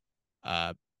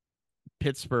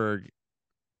 Pittsburgh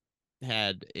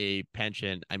had a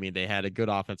penchant. I mean, they had a good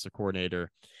offensive coordinator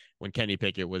when Kenny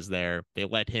Pickett was there. They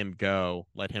let him go,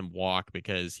 let him walk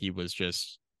because he was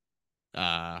just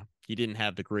he didn't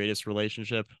have the greatest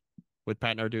relationship with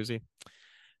Pat Narduzzi.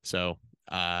 So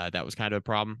that was kind of a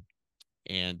problem.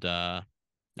 And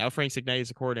now Frank Signetti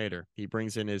is a coordinator. He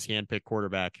brings in his handpicked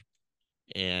quarterback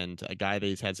and a guy that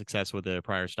he's had success with at a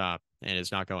prior stop, and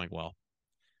it's not going well.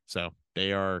 So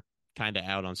they are kind of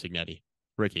out on Signetti.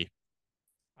 Ricky.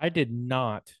 I did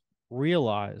not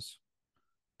realize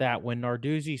that when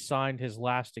Narduzzi signed his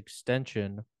last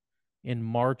extension in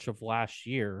March of last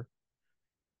year,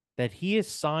 that he is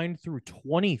signed through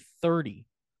 2030.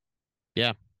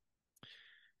 Yeah.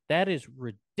 That is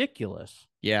ridiculous.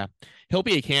 Yeah. He'll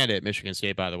be a candidate at Michigan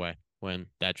State, by the way, when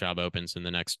that job opens in the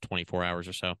next 24 hours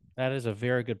or so. That is a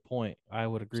very good point. I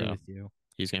would agree with you.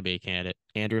 He's going to be a candidate.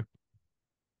 Andrew?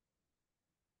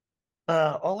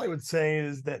 All I would say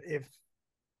is that if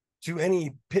to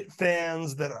any Pitt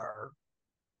fans that are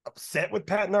upset with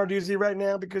Pat Narduzzi right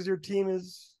now because your team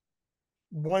is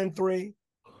 1-3,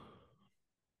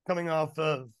 coming off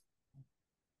of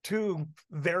 2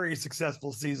 very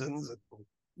successful seasons,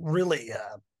 really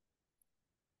a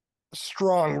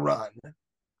strong run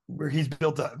where he's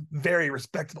built a very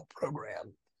respectable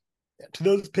program. To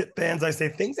those Pitt fans, I say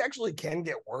things actually can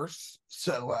get worse.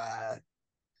 So,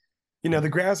 the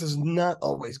grass is not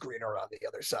always greener on the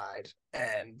other side.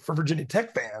 And for Virginia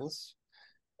Tech fans,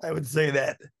 I would say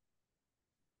that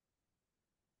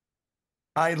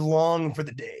I long for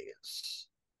the days,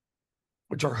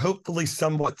 which are hopefully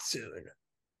somewhat soon,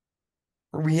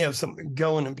 where we have something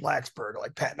going in Blacksburg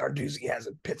like Pat Narduzzi has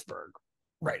in Pittsburgh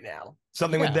right now.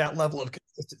 Something with that level of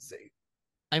consistency.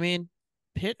 I mean,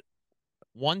 Pitt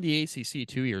won the ACC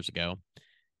 2 years ago,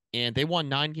 and they won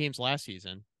 9 games last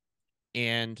season.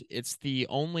 And it's the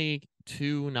only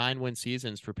 2 9-win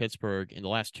seasons for Pittsburgh in the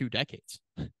last 2 decades.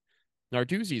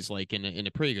 Narduzzi's like in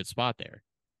a pretty good spot there.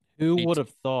 Who would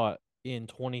have thought in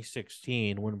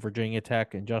 2016 when Virginia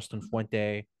Tech and Justin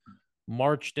Fuente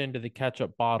marched into the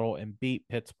ketchup bottle and beat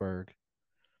Pittsburgh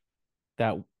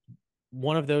that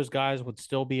one of those guys would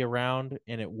still be around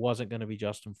and it wasn't going to be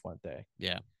Justin Fuente?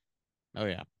 Yeah. Oh,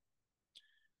 yeah.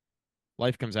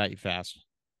 Life comes at you fast.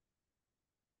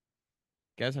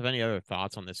 You guys have any other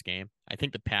thoughts on this game? I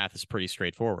think the path is pretty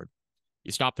straightforward.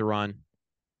 You stop the run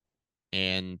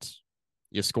and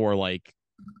you score like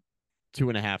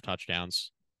 2.5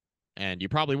 touchdowns and you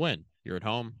probably win. You're at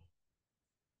home.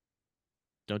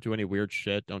 Don't do any weird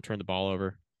shit. Don't turn the ball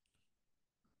over.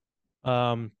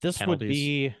 This would Penalties.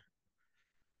 be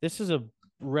this is a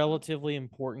relatively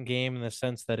important game in the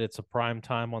sense that it's a prime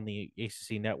time on the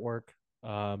ACC network.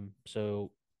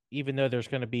 So even though there's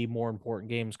going to be more important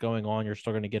games going on, you're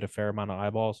still going to get a fair amount of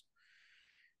eyeballs.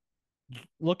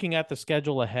 Looking at the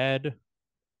schedule ahead,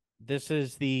 this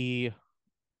is the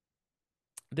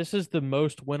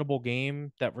most winnable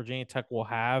game that Virginia Tech will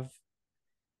have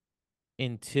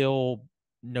until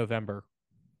November.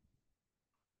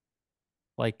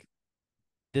 Like,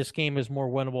 this game is more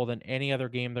winnable than any other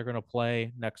game they're going to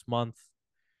play next month.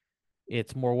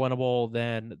 It's more winnable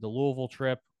than the Louisville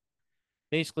trip.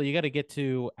 Basically, you got to get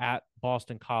to at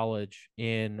Boston College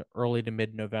in early to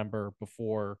mid-November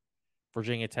before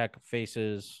Virginia Tech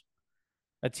faces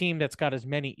a team that's got as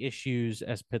many issues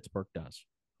as Pittsburgh does.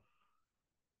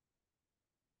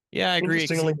 Yeah, I agree.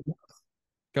 Interestingly,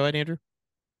 Go ahead, Andrew.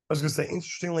 I was going to say,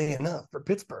 interestingly enough, for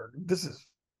Pittsburgh, this is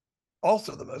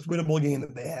also the most winnable game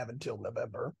that they have until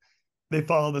November. They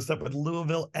follow this up with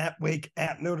Louisville, at Wake,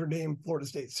 at Notre Dame, Florida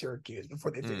State, Syracuse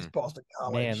before they face Boston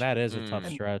College. Man, that is a tough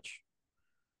stretch.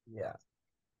 Yeah.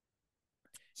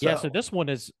 So this one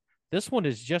is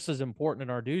just as important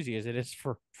in Narduzzi as it is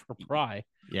for Pry.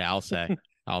 Yeah, I'll say.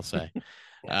 Yeah.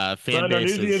 Fan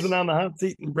base Narduzzi isn't on the hot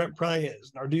seat, and Brent Pry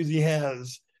is. Narduzzi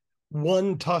has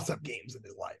won toss-up games in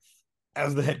his life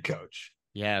as the head coach.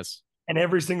 Yes. And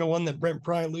every single one that Brent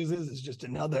Pry loses is just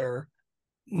another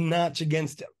notch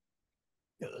against him.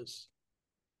 Because,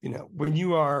 when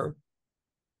you are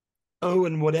 0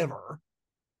 and whatever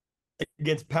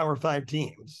against Power 5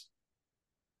 teams,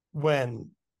 when,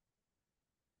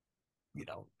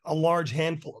 a large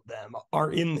handful of them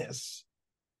are in this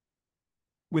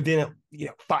within a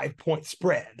 5-point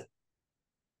spread,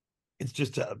 it's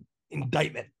just a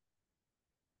indictment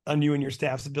on you and your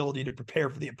staff's ability to prepare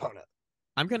for the opponent.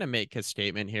 I'm going to make a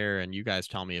statement here, and you guys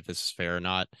tell me if this is fair or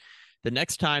not. The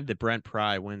next time that Brent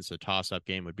Pry wins a toss-up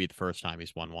game would be the first time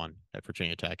he's won one at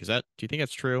Virginia Tech. Do you think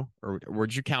that's true? Or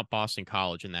would you count Boston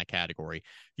College in that category?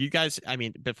 You guys,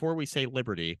 before we say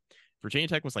Liberty, Virginia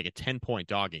Tech was like a 10-point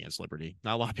dog against Liberty.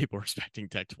 Not a lot of people are expecting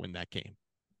Tech to win that game.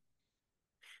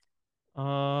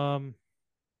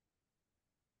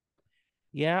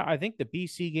 Yeah, I think the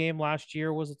BC game last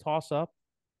year was a toss-up.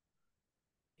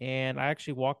 And I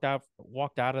actually walked out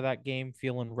of that game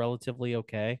feeling relatively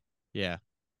okay. Yeah.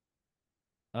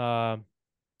 The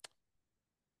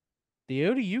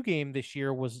ODU game this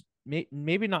year was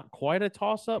maybe not quite a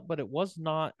toss-up, but it was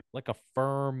not like a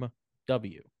firm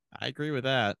W. I agree with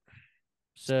that.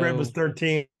 So spread was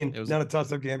 13. It was not a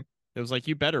toss-up game. It was like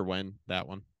you better win that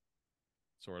one,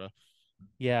 sort of.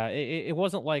 Yeah, it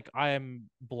wasn't like I am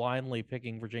blindly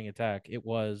picking Virginia Tech. It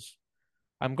was,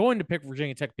 I'm going to pick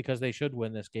Virginia Tech because they should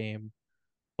win this game,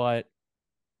 but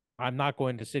I'm not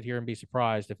going to sit here and be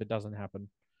surprised if it doesn't happen.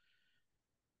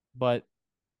 But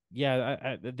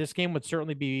yeah, this game would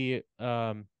certainly be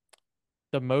the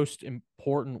most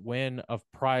important win of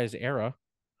Pry's era,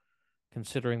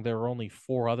 considering there are only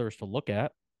 4 others to look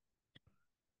at.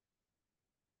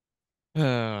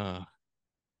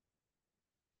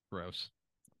 Gross.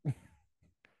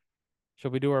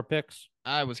 Should we do our picks?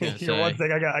 I was going to say. One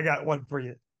thing, I got one for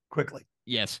you quickly.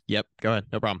 Yes. Yep. Go ahead.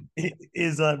 No problem.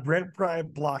 Is Brent Pry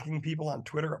blocking people on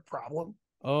Twitter a problem?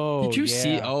 Oh, did you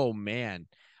see? Oh man.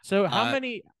 So how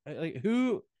many?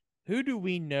 Who do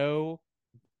we know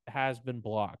has been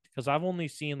blocked? Because I've only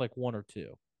seen like 1 or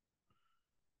 2.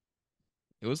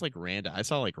 It was like random. I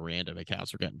saw like random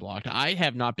accounts were getting blocked. I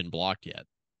have not been blocked yet.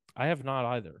 I have not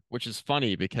either. Which is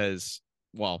funny because,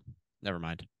 well, never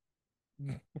mind.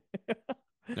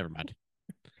 Never mind.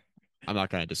 I'm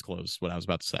not going to disclose what I was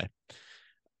about to say.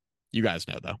 You guys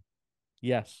know though.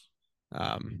 Yes.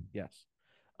 Yes.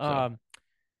 So.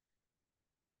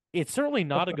 It's certainly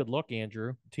not a good look,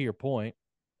 Andrew, to your point.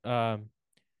 Of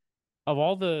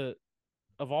all the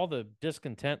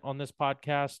discontent on this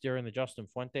podcast during the Justin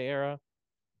Fuente era,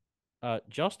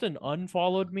 Justin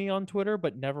unfollowed me on Twitter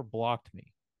but never blocked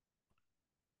me.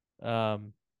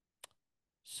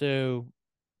 So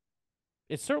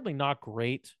it's certainly not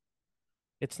great.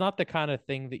 It's not the kind of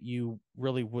thing that you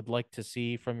really would like to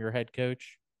see from your head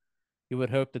coach. You would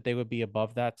hope that they would be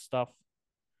above that stuff.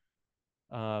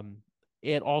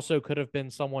 It also could have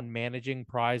been someone managing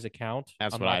Pry's account.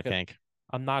 That's what I think.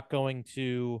 I'm not going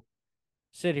to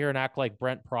sit here and act like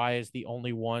Brent Pry is the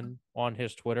only one on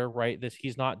his Twitter, right?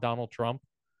 He's not Donald Trump,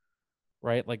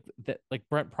 right? Like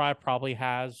Brent Pry probably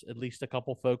has at least a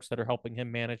couple folks that are helping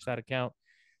him manage that account.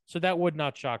 So that would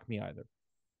not shock me either.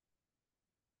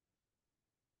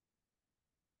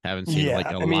 Haven't seen like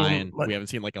Yeah, a I mean, lying. We haven't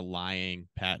seen like a lying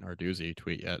Pat Narduzzi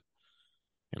tweet yet,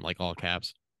 in like all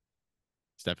caps.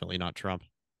 It's definitely not Trump.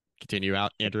 Continue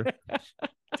out, Andrew.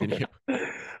 Continue.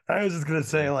 I was just gonna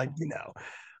say, Yeah. like,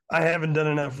 I haven't done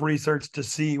enough research to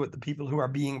see what the people who are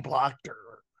being blocked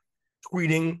are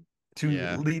tweeting to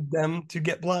Yeah. lead them to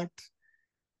get blocked.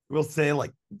 We'll say,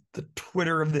 like, the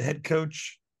Twitter of the head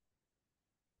coach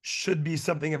should be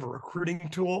something of a recruiting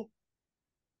tool,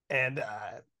 and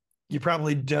you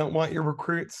probably don't want your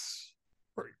recruits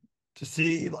to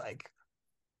see like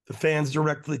the fans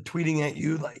directly tweeting at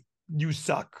you like you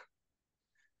suck,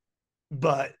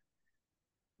 but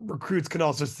recruits can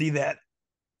also see that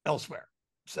elsewhere.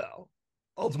 So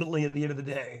ultimately, at the end of the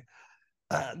day,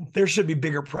 there should be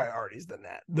bigger priorities than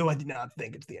that. Though I do not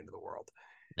think it's the end of the world.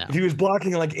 No. If he was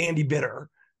blocking like Andy Bitter,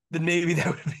 then maybe that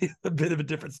would be a bit of a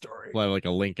different story. We'll have like a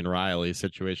Lincoln Riley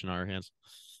situation on our hands.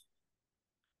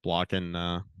 Blocking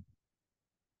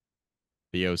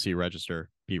the OC Register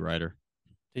beat writer.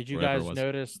 Did you Whatever it guys was.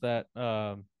 notice that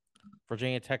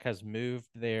Virginia Tech has moved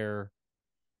their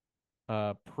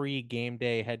pre-game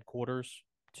day headquarters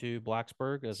to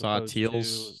Blacksburg as Saw opposed to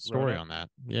Teal's story Roanoke? on that.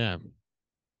 Yeah.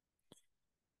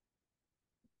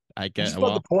 I just get thought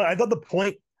the well, point. I thought the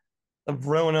point of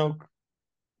Roanoke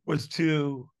was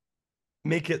to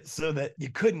make it so that you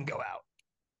couldn't go out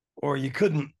or you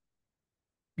couldn't,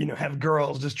 have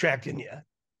girls distracting you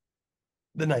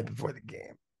the night before the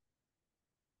game.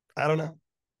 I don't know.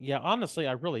 Yeah, honestly,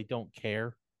 I really don't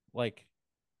care. Like,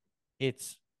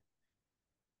 it's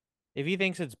if he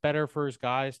thinks it's better for his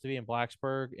guys to be in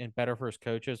Blacksburg and better for his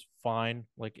coaches, fine.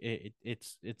 Like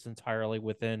it's entirely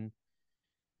within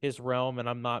his realm, and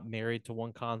I'm not married to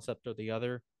one concept or the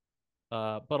other.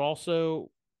 But also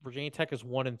Virginia Tech is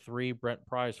 1-3, Brent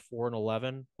Pry's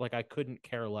 4-11. Like I couldn't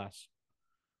care less.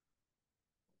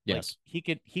 Like yes.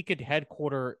 he could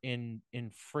headquarter in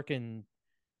freaking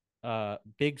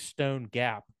Big Stone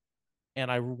Gap,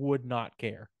 and I would not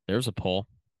care. There's a poll.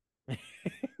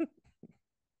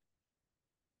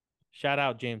 Shout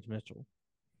out James Mitchell.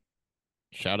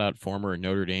 Shout out former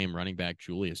Notre Dame running back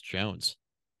Julius Jones.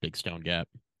 Big Stone Gap.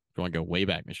 If you want to go way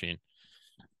back machine.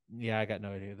 Yeah, I got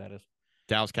no idea who that is.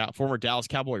 Former Dallas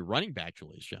Cowboy running back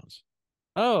Julius Jones.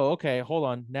 Oh, okay. Hold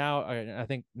on. Now I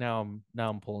think now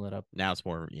I'm pulling it up. Now it's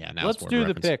more, yeah. Now it's Let's more of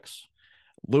a do the reference. picks.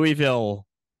 Louisville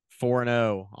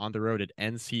 4-0 on the road at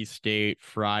NC State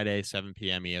Friday 7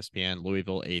 p.m. ESPN.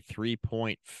 Louisville a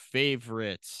 3-point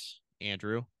favorite.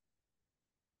 Andrew,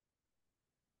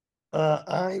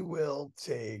 I will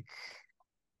take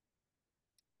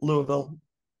Louisville.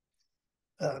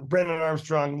 Brendan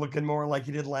Armstrong looking more like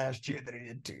he did last year than he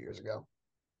did 2 years ago.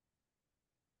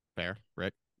 fair.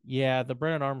 Rick, Yeah, the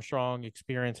Brennan Armstrong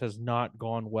experience has not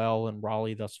gone well in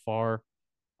Raleigh thus far.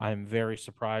 I'm very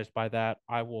surprised by that.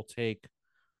 I will take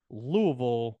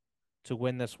Louisville to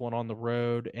win this one on the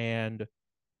road and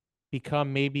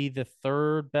become maybe the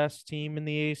third best team in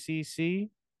the ACC,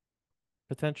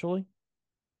 potentially.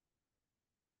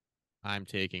 I'm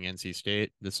taking NC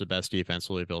State. This is the best defense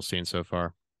Louisville's seen so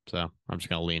far. So I'm just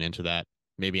going to lean into that.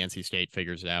 Maybe NC State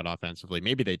figures it out offensively.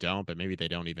 Maybe they don't, but maybe they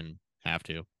don't even have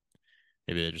to.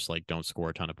 Maybe they just like don't score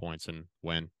a ton of points and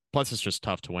win. Plus, it's just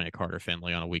tough to win at Carter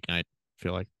Finley on a weeknight. I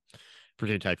feel like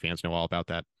Virginia Tech fans know all about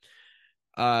that.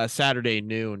 Saturday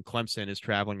noon, Clemson is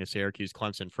traveling to Syracuse.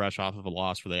 Clemson fresh off of a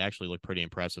loss where they actually look pretty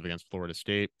impressive against Florida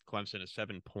State. Clemson is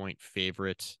 7-point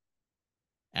favorite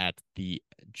at the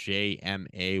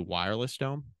JMA Wireless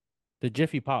Dome. The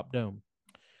Jiffy Pop Dome.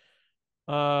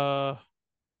 Uh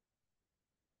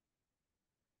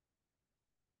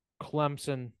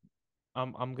Clemson.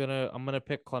 I'm gonna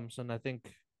pick Clemson. I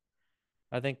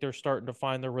think they're starting to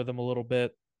find their rhythm a little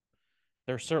bit.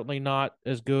 They're certainly not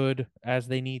as good as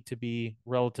they need to be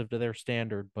relative to their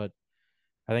standard, but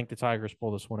I think the Tigers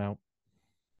pull this one out.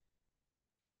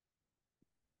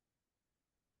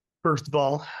 First of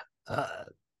all,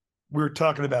 we were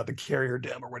talking about the Carrier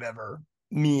Dome or whatever,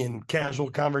 me in casual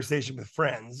conversation with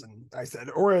friends. And I said,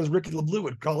 or as Ricky LeBlue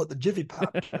would call it, the Jiffy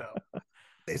Pop Dome.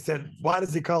 They said, why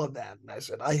does he call it that? And I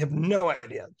said, I have no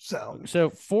idea.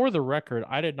 So for the record,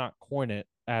 I did not coin it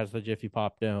as the Jiffy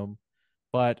Pop Dome,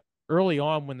 but early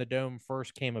on when the dome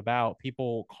first came about,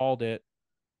 people called it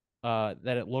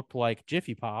that it looked like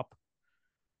Jiffy Pop.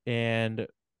 And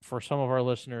for some of our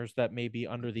listeners that may be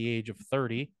under the age of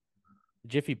 30,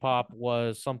 Jiffy Pop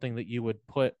was something that you would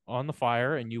put on the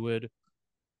fire and you would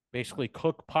basically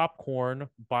cook popcorn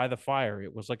by the fire.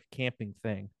 It was like a camping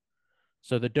thing.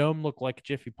 So the dome looked like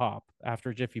Jiffy Pop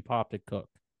after Jiffy Pop had cooked.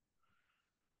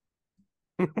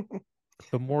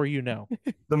 The more you know.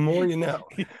 The more you know.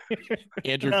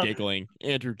 Andrew Now, giggling.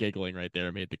 Andrew giggling right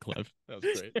there made the clip. That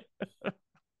was great.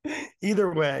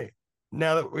 either way,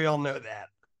 now that we all know that,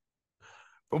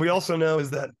 what we also know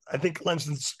is that I think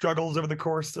Clemson's struggles over the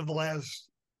course of the last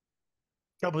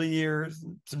couple of years,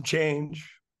 some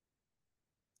change,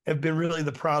 have been really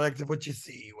the product of what you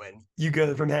see when you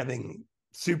go from having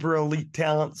super elite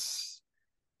talents,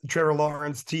 Trevor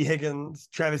Lawrence, T. Higgins,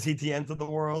 Travis Etienne's of the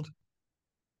world,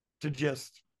 to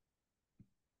just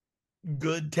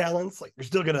good talents. Like you're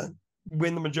still gonna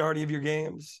win the majority of your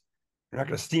games. You're not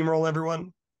gonna steamroll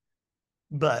everyone,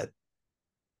 but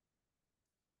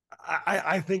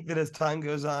I think that as time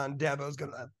goes on, Dabo's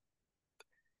gonna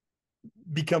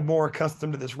become more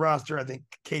accustomed to this roster. I think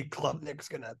Cade Klubnik's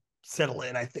gonna settle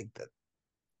in. I think that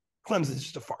Clemson's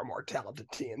just a far more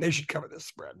talented team. They should cover this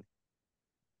spread.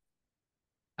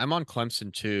 I'm on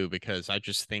Clemson too because I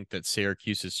just think that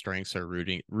Syracuse's strengths are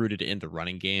rooted in the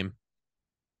running game.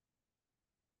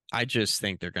 I just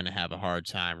think they're going to have a hard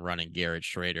time running Garrett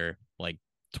Schrader like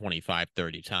 25,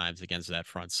 30 times against that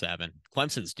front seven.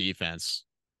 Clemson's defense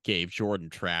gave Jordan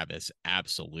Travis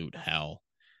absolute hell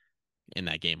in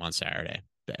that game on Saturday.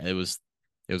 It was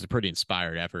a pretty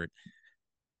inspired effort.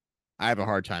 I have a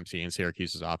hard time seeing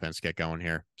Syracuse's offense get going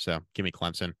here. So give me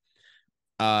Clemson.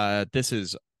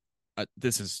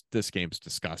 This game's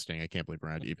disgusting. I can't believe we're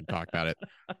going to even talk about it.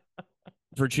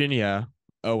 Virginia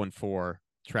 0-4,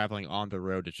 traveling on the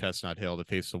road to Chestnut Hill to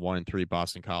face the 1-3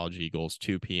 Boston College Eagles,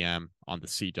 2 p.m. on the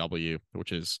CW,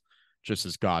 which is just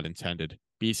as God intended.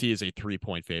 BC is a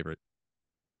 3-point favorite.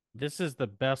 This is the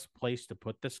best place to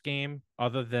put this game,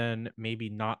 other than maybe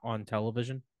not on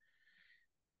television.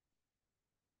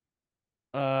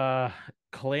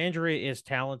 Calandria is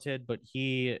talented, but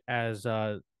he, as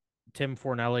Tim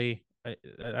Fornelli,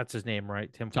 that's his name,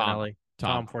 right? Tim Fornelli.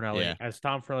 Tom Fornelli, yeah. as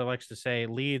Tom Fornelli likes to say,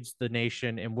 leads the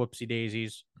nation in whoopsie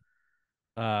daisies.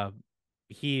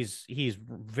 He's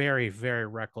very, very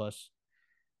reckless.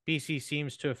 BC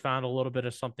seems to have found a little bit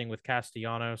of something with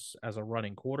Castellanos as a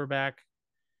running quarterback.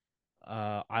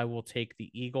 I will take the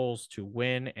Eagles to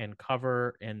win and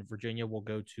cover, and Virginia will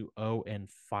go to 0-5.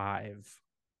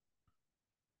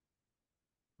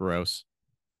 Gross.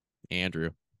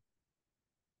 Andrew.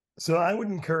 So I would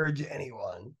encourage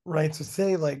anyone, right? So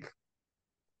say like,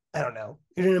 I don't know,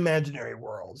 in an imaginary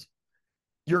world,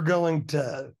 you're going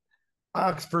to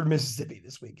Oxford, Mississippi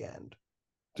this weekend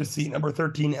to see number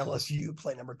 13 LSU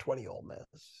play number 20 Ole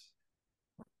Miss.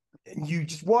 And you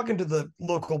just walk into the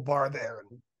local bar there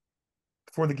and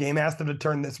before the game, ask them to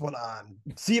turn this one on,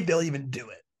 see if they'll even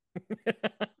do it.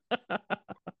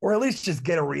 Or at least just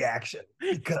get a reaction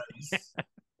because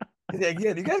yeah, do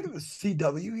you guys get the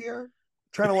CW here? I'm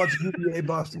trying to watch UVA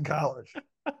Boston College.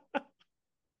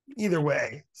 Either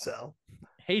way, so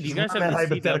hey, do you guys have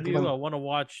the CW? I want to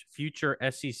watch future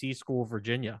SEC school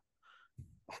Virginia.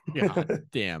 God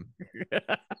damn.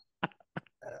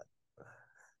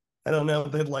 I don't know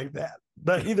if they'd like that,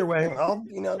 but either way, I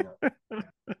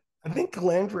think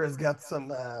Calandra has got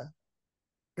some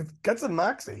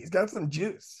moxie. He's got some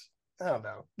juice. I don't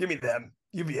know. Give me them.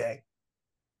 UVA.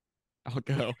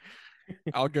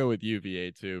 I'll go with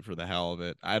UVA too for the hell of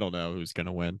it. I don't know who's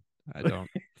gonna win. I don't.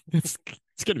 It's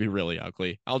gonna be really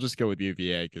ugly. I'll just go with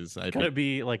UVA because it's gonna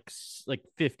be like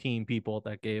 15 people at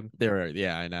that game.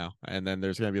 Yeah, I know. And then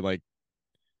there's gonna be like,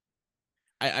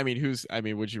 I mean,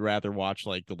 would you rather watch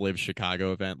like the Live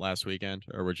Chicago event last weekend,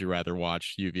 or would you rather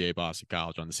watch UVA Boston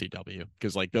College on the CW?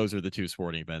 Because like those are the two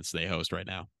sporting events they host right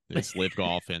now. It's Live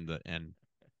Golf and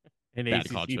bad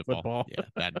ACC college football. Yeah,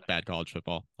 bad college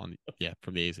football from the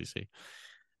ACC.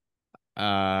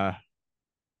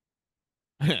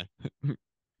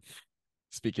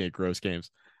 Speaking of gross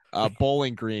games,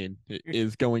 Bowling Green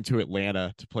is going to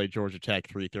Atlanta to play Georgia Tech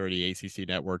 3:30 ACC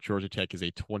Network. Georgia Tech is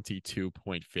a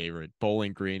 22-point favorite.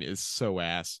 Bowling Green is so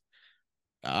ass.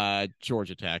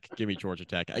 Georgia Tech. Give me Georgia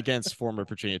Tech against former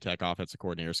Virginia Tech offensive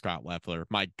coordinator Scott Leffler.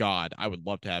 My God, I would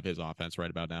love to have his offense right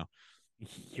about now.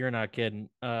 You're not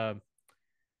kidding.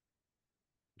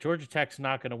 Georgia Tech's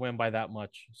not going to win by that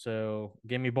much. So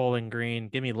give me Bowling Green.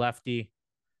 Give me Lefty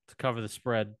to cover the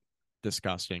spread.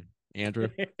 Disgusting. Andrew?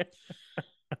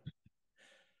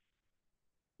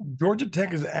 Georgia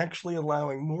Tech is actually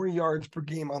allowing more yards per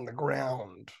game on the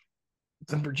ground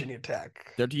than Virginia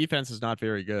Tech. Their defense is not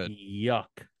very good. Yuck.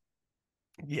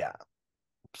 Yeah.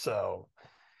 So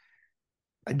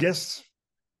I guess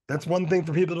that's one thing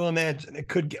for people to imagine. It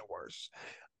could get worse.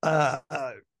 But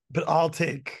I'll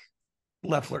take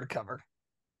Leffler to cover.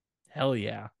 Hell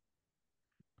yeah.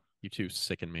 You two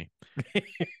sicken me.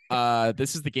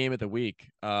 This is the game of the week.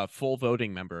 Full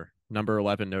voting member, number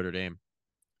 11 Notre Dame,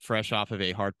 fresh off of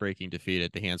a heartbreaking defeat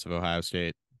at the hands of Ohio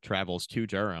State, travels to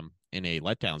Durham in a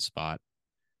letdown spot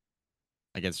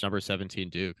against number 17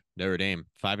 Duke. Notre Dame,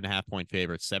 5.5-point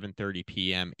favorite, 7:30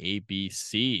 p.m.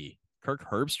 ABC. Kirk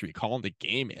Herbstreit calling the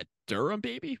game at Durham,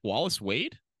 baby. Wallace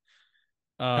Wade.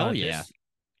 Hell yeah.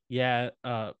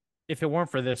 If it weren't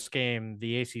for this game,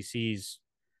 the ACC's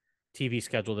TV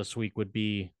schedule this week would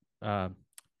be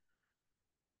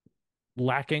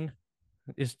lacking,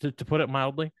 is to put it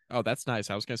mildly. Oh, that's nice.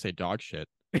 I was gonna say dog shit.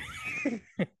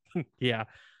 Yeah.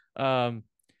 Um,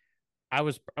 I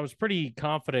was pretty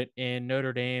confident in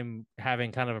Notre Dame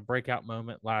having kind of a breakout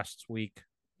moment last week.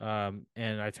 And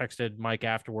I texted Mike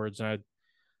afterwards, and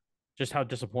just how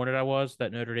disappointed I was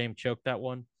that Notre Dame choked that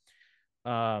one.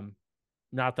 Um,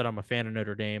 Not that I'm a fan of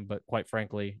Notre Dame, but quite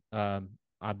frankly, I'm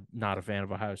not a fan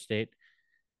of Ohio State.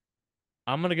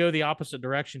 I'm going to go the opposite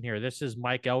direction here. This is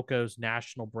Mike Elko's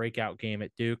national breakout game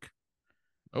at Duke.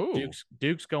 Oh,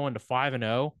 Duke's going to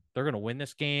 5-0. They're going to win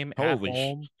this game at holy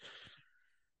home.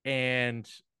 And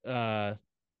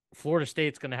Florida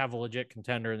State's going to have a legit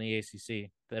contender in the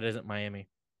ACC that isn't Miami.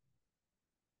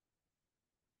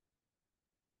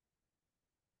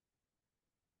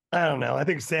 I don't know. I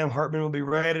think Sam Hartman will be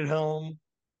right at home,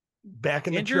 back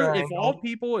in the Andrew, if all triangle.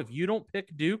 people, if you don't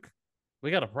pick Duke, we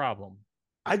got a problem.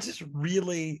 I just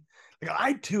really like.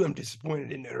 I too am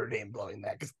disappointed in Notre Dame blowing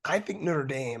that because I think Notre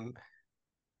Dame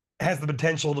has the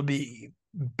potential to be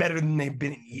better than they've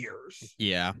been in years.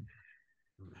 yeah.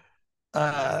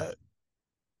 And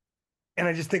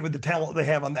I just think with the talent they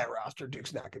have on that roster,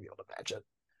 Duke's not going to be able to match it.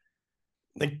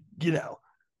 Like,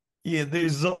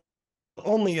 there's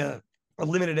only a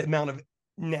limited amount of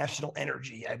national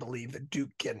energy, I believe, that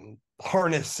Duke can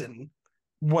harness in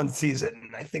one season.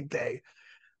 And I think they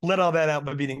let all that out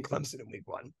by beating Clemson in week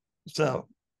 1. So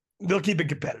they'll keep it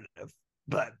competitive,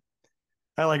 but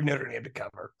I like Notre Dame to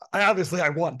cover. I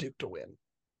want Duke to win.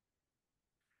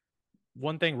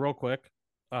 One thing real quick.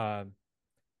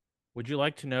 Would you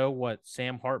like to know what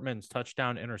Sam Hartman's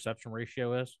touchdown interception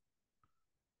ratio is?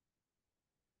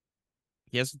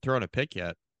 He hasn't thrown a pick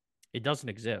yet. It doesn't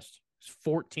exist. It's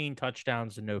 14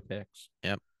 touchdowns and no picks.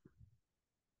 Yep.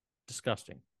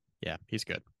 Disgusting. Yeah, he's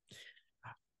good.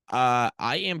 I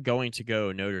am going to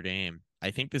go Notre Dame.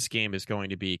 I think this game is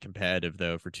going to be competitive,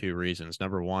 though, for 2 reasons.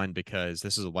 Number one, because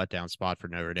this is a letdown spot for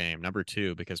Notre Dame. Number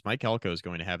 2, because Mike Elko is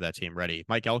going to have that team ready.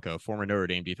 Mike Elko, former Notre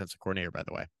Dame defensive coordinator, by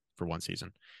the way, for 1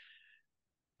 season.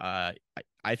 I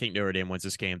think Notre Dame wins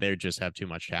this game. They just have too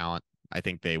much talent. I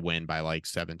think they win by like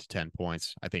 7 to 10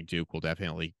 points. I think Duke will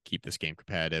definitely keep this game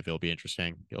competitive. It'll be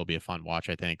interesting. It'll be a fun watch,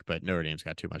 I think, but Notre Dame's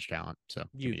got too much talent. So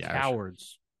you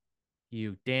cowards.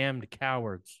 You damned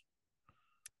cowards.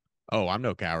 Oh, I'm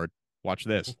no coward. Watch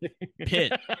this.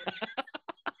 Pitt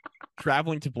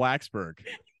traveling to Blacksburg,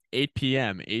 8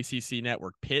 p.m. ACC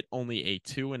Network. Pitt only a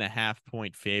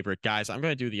 2.5-point favorite. Guys, I'm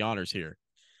going to do the honors here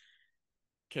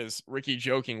because Ricky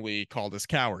jokingly called us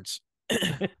cowards.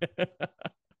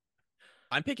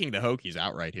 I'm picking the Hokies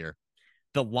outright here.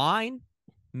 The line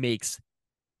makes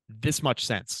this much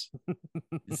sense.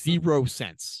 0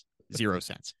 cents. 0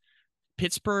 cents.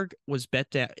 Pittsburgh was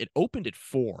bet down. It opened at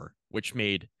 4, which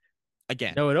made,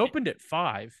 again. No, it opened at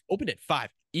 5. Opened at 5.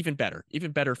 Even better.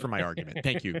 Even better for my argument.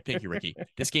 Thank you. Thank you, Ricky.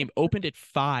 This game opened at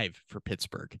 5 for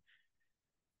Pittsburgh.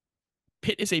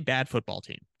 Pitt is a bad football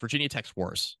team. Virginia Tech's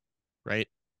worse, right?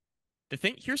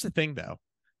 Here's the thing, though.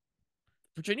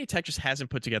 Virginia Tech just hasn't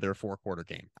put together a 4-quarter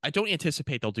game. I don't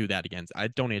anticipate they'll do that again. I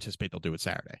don't anticipate they'll do it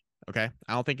Saturday. Okay.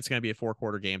 I don't think it's going to be a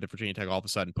 4-quarter game that Virginia Tech all of a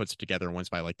sudden puts it together and wins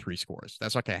by like 3 scores.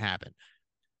 That's not going to happen.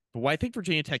 But what I think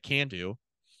Virginia Tech can do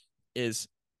is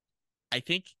I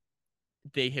think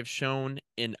they have shown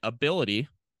an ability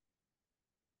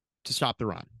to stop the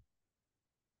run.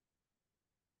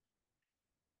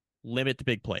 Limit the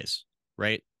big plays,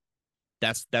 right?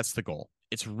 That's the goal.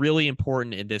 It's really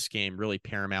important in this game, really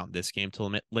paramount in this game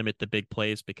to limit the big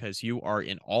plays because you are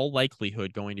in all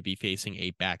likelihood going to be facing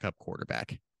a backup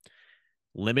quarterback.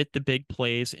 Limit the big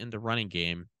plays in the running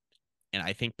game, and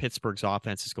I think Pittsburgh's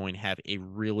offense is going to have a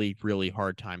really, really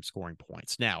hard time scoring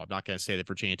points. Now, I'm not going to say that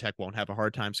Virginia Tech won't have a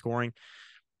hard time scoring.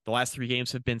 The last 3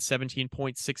 games have been 17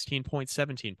 points, 16 points,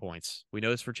 17 points. We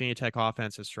know this Virginia Tech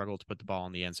offense has struggled to put the ball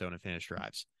in the end zone and finish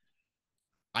drives.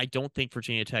 I don't think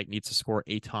Virginia Tech needs to score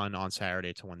a ton on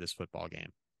Saturday to win this football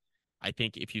game. I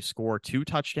think if you score 2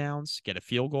 touchdowns, get a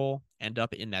field goal, end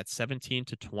up in that 17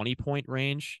 to 20 point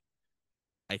range,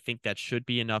 I think that should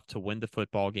be enough to win the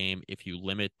football game if you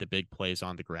limit the big plays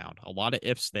on the ground. A lot of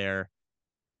ifs there,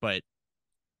 but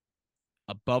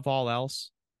Above all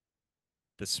else,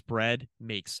 the spread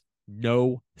makes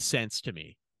no sense to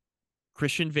me.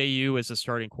 Christian Veilleux as a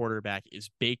starting quarterback is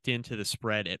baked into the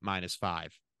spread at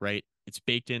 -5, right? It's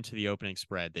baked into the opening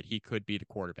spread that he could be the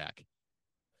quarterback.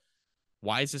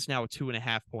 Why is this now a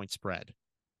 2.5-point spread?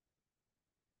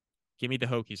 Give me the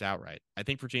Hokies outright. I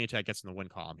think Virginia Tech gets in the win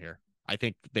column here. I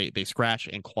think they scratch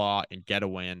and claw and get a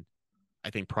win. I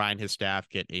think Pry and his staff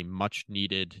get a much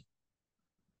needed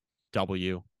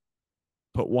W.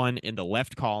 Put one in the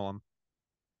left column.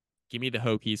 Give me the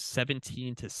Hokies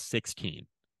 17-16.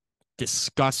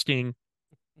 Disgusting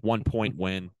 1-point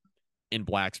win in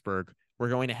Blacksburg. We're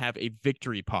going to have a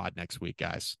victory pod next week,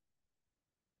 guys.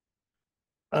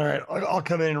 All right, I'll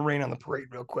come in and rain on the parade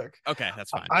real quick. Okay,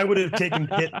 that's fine. I would have taken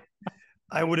Pitt.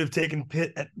 I would have taken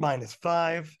Pitt at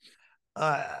 -5.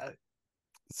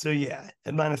 So yeah,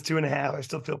 at -2.5, I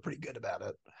still feel pretty good about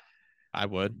it. I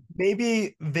would.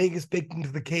 Maybe Vegas baked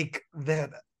into the cake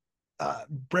that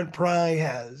Brent Pry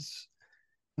has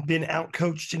been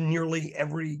outcoached in nearly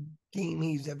every game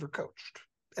he's ever coached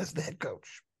as the head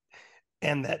coach,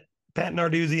 and that Pat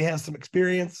Narduzzi has some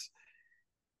experience.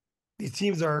 These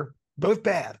teams are both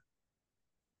bad,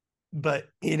 but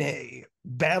in a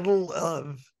battle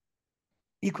of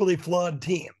equally flawed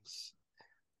teams,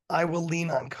 I will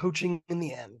lean on coaching in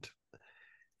the end.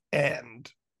 And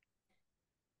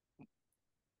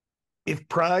if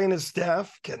Pry and his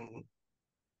staff can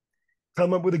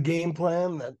come up with a game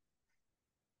plan that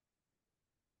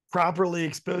properly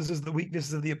exposes the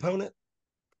weaknesses of the opponent,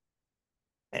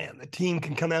 and the team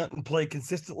can come out and play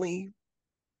consistently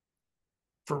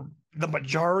for the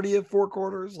majority of 4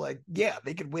 quarters, like, yeah,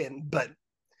 they could win, but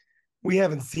we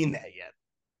haven't seen that yet.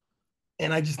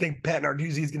 And I just think Pat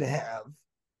Narduzzi is going to have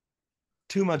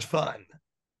too much fun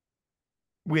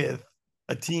with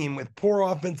a team with poor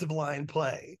offensive line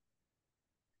play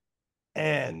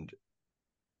and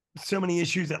so many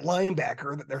issues at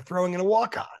linebacker that they're throwing in a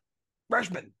walk-on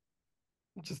freshman.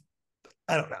 Just,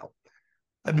 I don't know.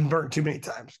 I've been burnt too many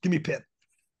times. Give me Pitt.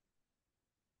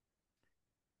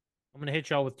 I'm going to hit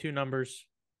y'all with 2 numbers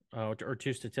or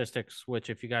 2 statistics, which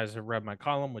if you guys have read my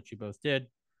column, which you both did,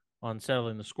 on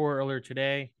settling the score earlier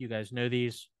today, you guys know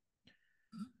these.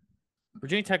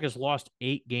 Virginia Tech has lost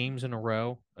 8 games in a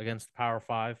row against the Power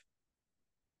 5.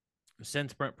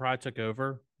 Since Brent Pry took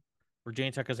over,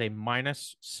 Virginia Tech has a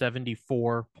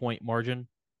 -74-point margin.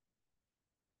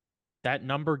 That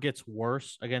number gets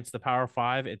worse against the Power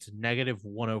 5. It's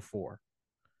 -104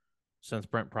 since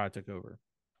Brent Pry took over.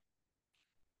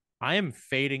 I am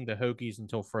fading the Hokies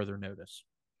until further notice.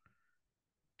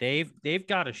 They've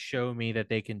got to show me that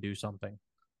they can do something.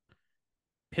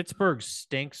 Pittsburgh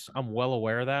stinks. I'm well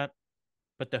aware of that,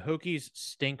 but the Hokies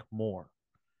stink more.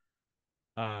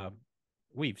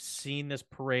 We've seen this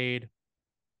parade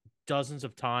dozens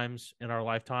of times in our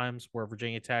lifetimes where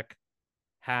Virginia Tech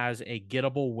has a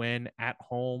gettable win at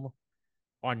home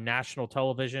on national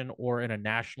television or in a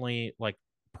nationally like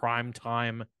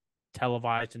primetime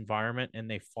televised environment, and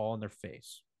they fall in their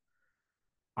face.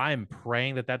 I am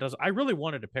praying that does. I really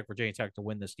wanted to pick Virginia Tech to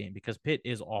win this game because Pitt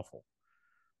is awful,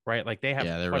 right? Like they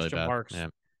have question marks. Yeah.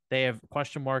 They have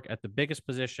question mark at the biggest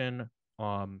position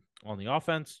on the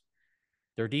offense.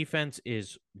 Their defense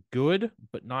is good,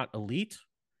 but not elite.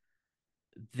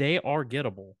 They are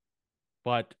gettable,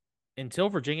 but until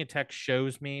Virginia Tech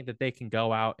shows me that they can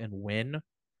go out and win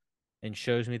and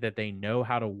shows me that they know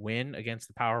how to win against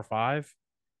the Power 5,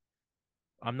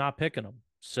 I'm not picking them.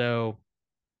 So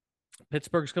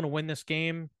Pittsburgh's going to win this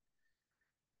game,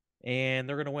 and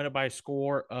they're going to win it by a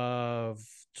score of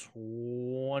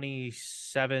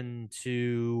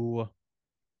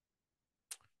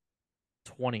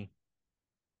 27-20.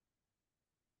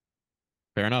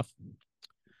 Fair enough.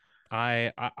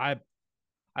 I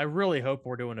really hope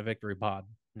we're doing a victory pod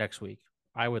next week.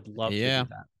 I would love to do that.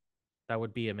 That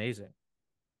would be amazing.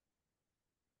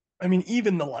 I mean,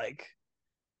 even the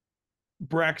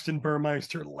Braxton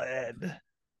Burmeister led.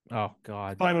 Oh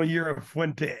God! Final year of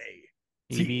Fuente.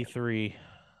 EB3.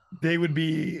 They would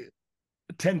be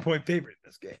a 10-point favorite in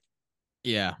this game.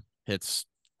 Yeah, it's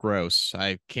gross.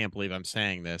 I can't believe I'm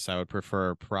saying this. I would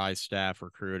prefer Pry staff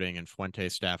recruiting and Fuente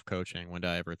staff coaching. When did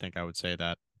I ever think I would say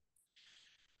that?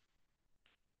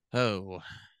 Oh,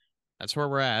 that's where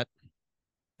we're at.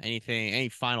 Any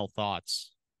final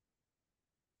thoughts?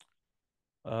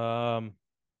 Mike,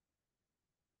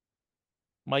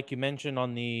 you mentioned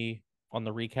on the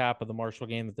recap of the Marshall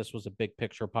game that this was a big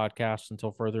picture podcast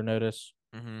until further notice.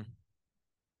 Mm-hmm.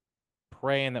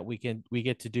 Praying that we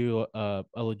get to do a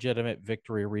legitimate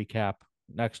victory recap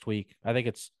next week. I think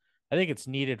it's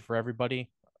needed for everybody.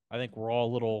 I think we're all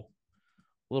a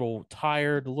little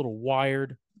tired, a little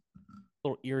wired.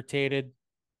 little irritated.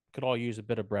 Could all use a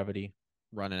bit of brevity.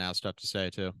 Running out of stuff to say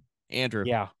too. Andrew.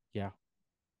 Yeah, yeah.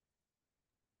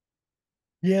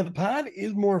 Yeah, the pod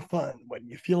is more fun when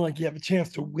you feel like you have a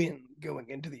chance to win going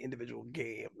into the individual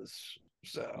games.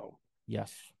 So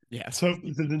Yes. Yes. so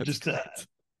this isn't That's just a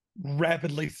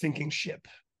rapidly sinking ship.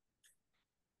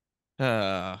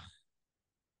 Rate,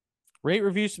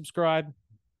 review, subscribe.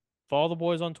 Follow the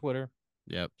boys on Twitter.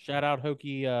 Yep. Shout out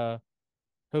Hokey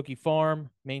Farm,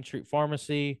 Main Street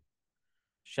Pharmacy.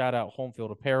 Shout out Home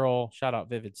Field Apparel. Shout out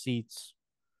Vivid Seats.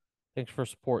 Thanks for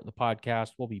supporting the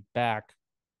podcast. We'll be back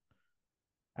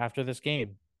after this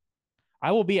game.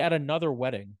 I will be at another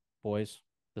wedding, boys,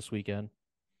 this weekend.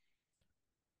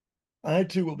 I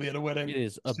too will be at a wedding. It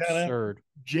is Shout out absurd.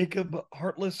 Jacob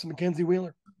Heartless and Mackenzie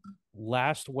Wheeler.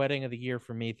 Last wedding of the year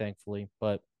for me, thankfully.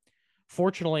 But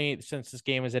fortunately, since this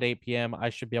game is at 8 p.m.,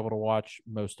 I should be able to watch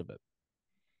most of it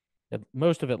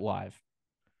live.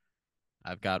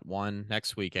 I've got one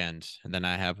next weekend, and then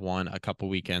I have one a couple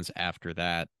weekends after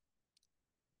that.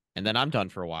 And then I'm done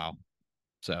for a while.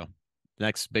 So the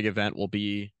next big event will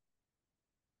be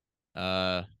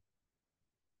my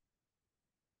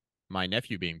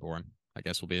nephew being born. I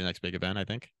guess will be the next big event, I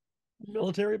think.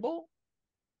 Military Bowl?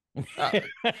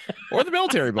 Or the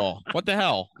military bowl. What the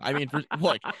hell? I mean,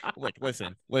 look,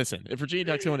 listen. If Virginia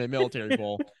Tech's going to a military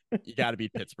bowl, you got to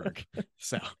beat Pittsburgh.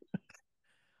 So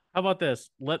how about this?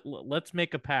 Let's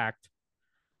make a pact.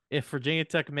 If Virginia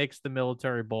Tech makes the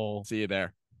military bowl, see you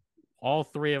there. All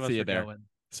three of us are going.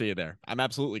 See you there. I'm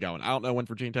absolutely going. I don't know when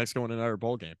Virginia Tech's going to another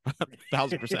bowl game.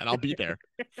 1,000%. I'll be there.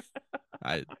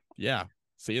 Yeah.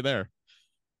 See you there.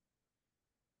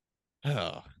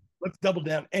 Oh. Let's double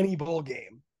down any bowl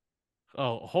game.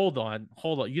 Oh, hold on.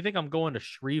 You think I'm going to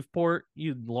Shreveport?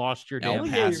 You lost your damn El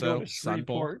Paso, Sun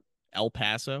Bowl, El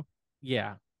Paso.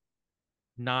 Yeah.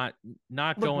 Not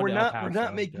Look, going to El Paso. We're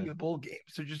not making a bowl game,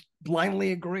 so just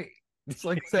blindly agree. It's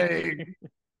like saying,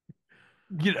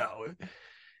 how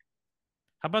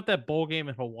about that bowl game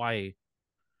in Hawaii?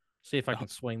 See if I can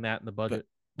swing that in the budget.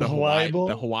 The Hawaii Bowl?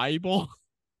 The Hawaii Bowl?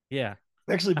 Yeah.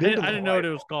 Actually, I didn't know what it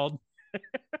was called.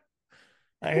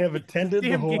 I have attended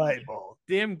the Hawaii Bowl.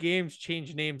 Damn games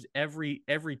change names every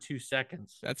 2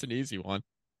 seconds. That's an easy one.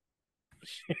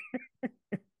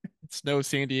 It's no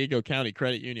San Diego County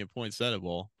Credit Union Poinsettia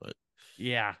Bowl, but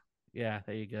yeah, there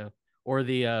you go. Or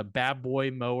the Bad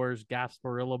Boy Mowers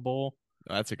Gasparilla Bowl.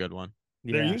 Oh, that's a good one.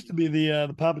 Yeah. There used to be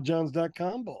the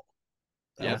PapaJohns.com Bowl.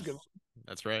 That was good.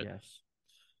 That's right. Yes.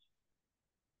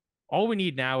 All we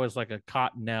need now is like a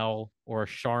Cottonelle or a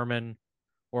Charmin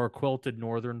or a Quilted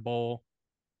Northern Bowl.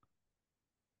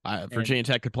 Virginia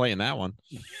Tech could play in that one.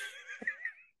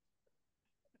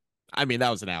 I mean,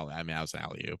 that was an alley.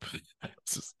 Alley-oop.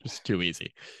 It's just too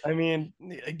easy. I mean,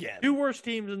 again, 2 worst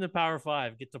teams in the Power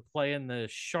 5 get to play in the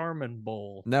Charmin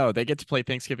Bowl. No, they get to play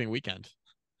Thanksgiving weekend.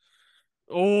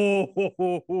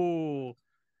 Oh,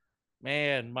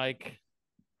 man, Mike's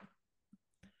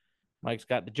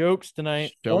got the jokes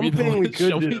tonight. One thing we could do.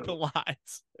 Show me the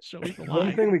lies.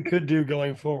 One thing we could do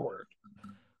going forward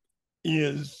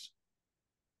is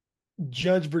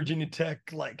judge Virginia Tech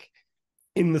like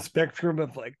in the spectrum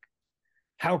of like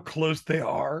how close they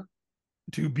are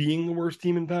to being the worst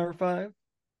team in Power 5.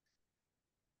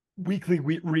 Weekly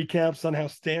recaps on how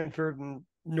Stanford and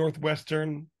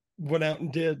Northwestern went out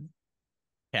and did.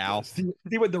 Cal. See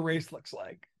what the race looks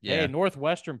like. Yeah. Hey,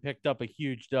 Northwestern picked up a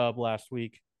huge dub last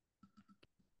week.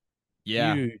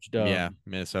 Yeah. Huge dub. Yeah.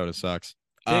 Minnesota sucks.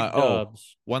 Big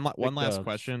dubs. One last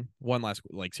question. One last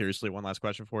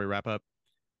question before we wrap up.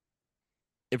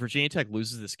 If Virginia Tech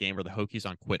loses this game, are the Hokies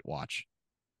on quit watch?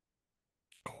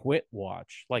 Quit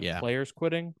watch? Like players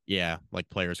quitting? Yeah, like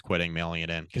players quitting, mailing it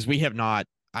in. Because we have not,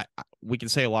 we can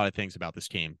say a lot of things about this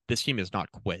team. This team has not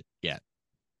quit yet.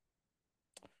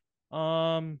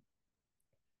 I'm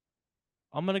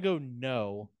going to go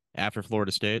no. After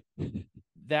Florida State?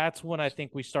 That's when I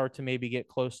think we start to maybe get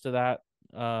close to that.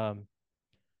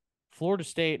 Florida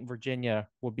State and Virginia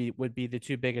would be the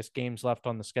 2 biggest games left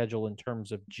on the schedule in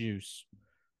terms of juice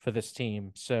for this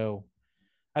team. So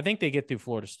I think they get through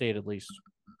Florida State at least.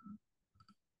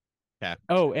 Yeah.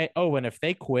 And if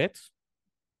they quit,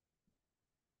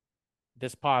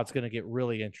 this pod's going to get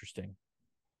really interesting.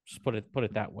 Just put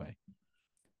it that way.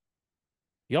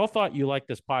 Y'all thought you liked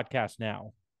this podcast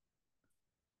now.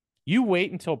 You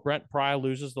wait until Brent Pry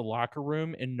loses the locker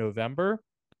room in November.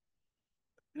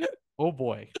 Oh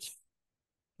boy.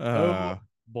 Oh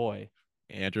boy.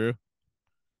 Andrew.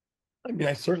 I mean,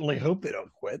 I certainly hope they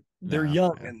don't quit. They're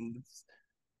young and it's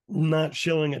not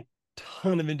showing a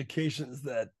ton of indications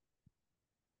that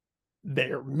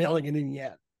they're mailing it in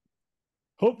yet.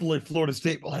 Hopefully, Florida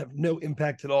State will have no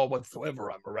impact at all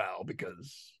whatsoever on morale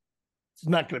because it's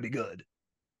not going to be good.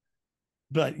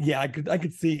 But yeah, I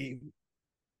could see.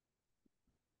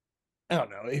 I don't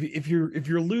know if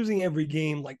you're losing every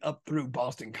game like up through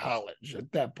Boston College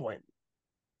at that point,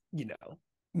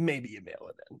 maybe you mail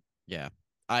it in. Yeah,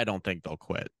 I don't think they'll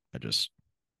quit. I just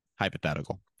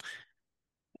hypothetical.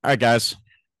 All right, guys,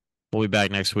 we'll be back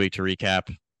next week to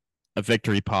recap a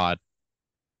victory pod.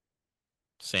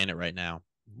 Saying it right now.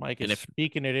 Mike is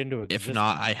speaking it into existence. If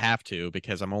not, I have to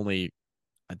because the only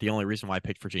reason why I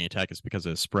picked Virginia Tech is because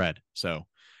of the spread. So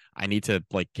I need to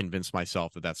convince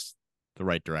myself that that's the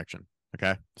right direction.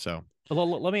 Okay, so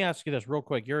let me ask you this real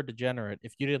quick. You're a degenerate.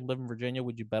 If you didn't live in Virginia,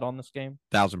 would you bet on this game?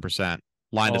 1,000%.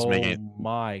 Line doesn't make it. Oh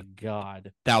my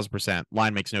God. 1,000%.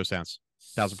 Line makes no sense.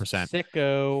 1,000%.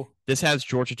 Sicko. This has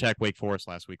Georgia Tech, Wake Forest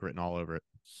last week written all over it.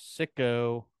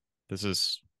 Sicko. This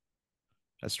is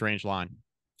a strange line.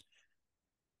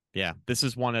 Yeah, this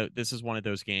is one of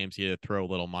those games you throw a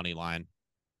little money line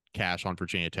cash on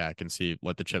Virginia Tech and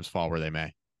let the chips fall where they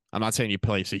may. I'm not saying you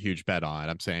place a huge bet on it.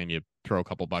 I'm saying you throw a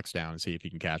couple bucks down and see if you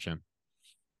can cash in.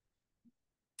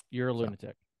 You're a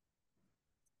lunatic.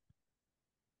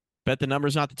 Bet the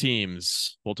numbers, not the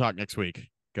teams. We'll talk next week.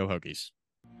 Go Hokies.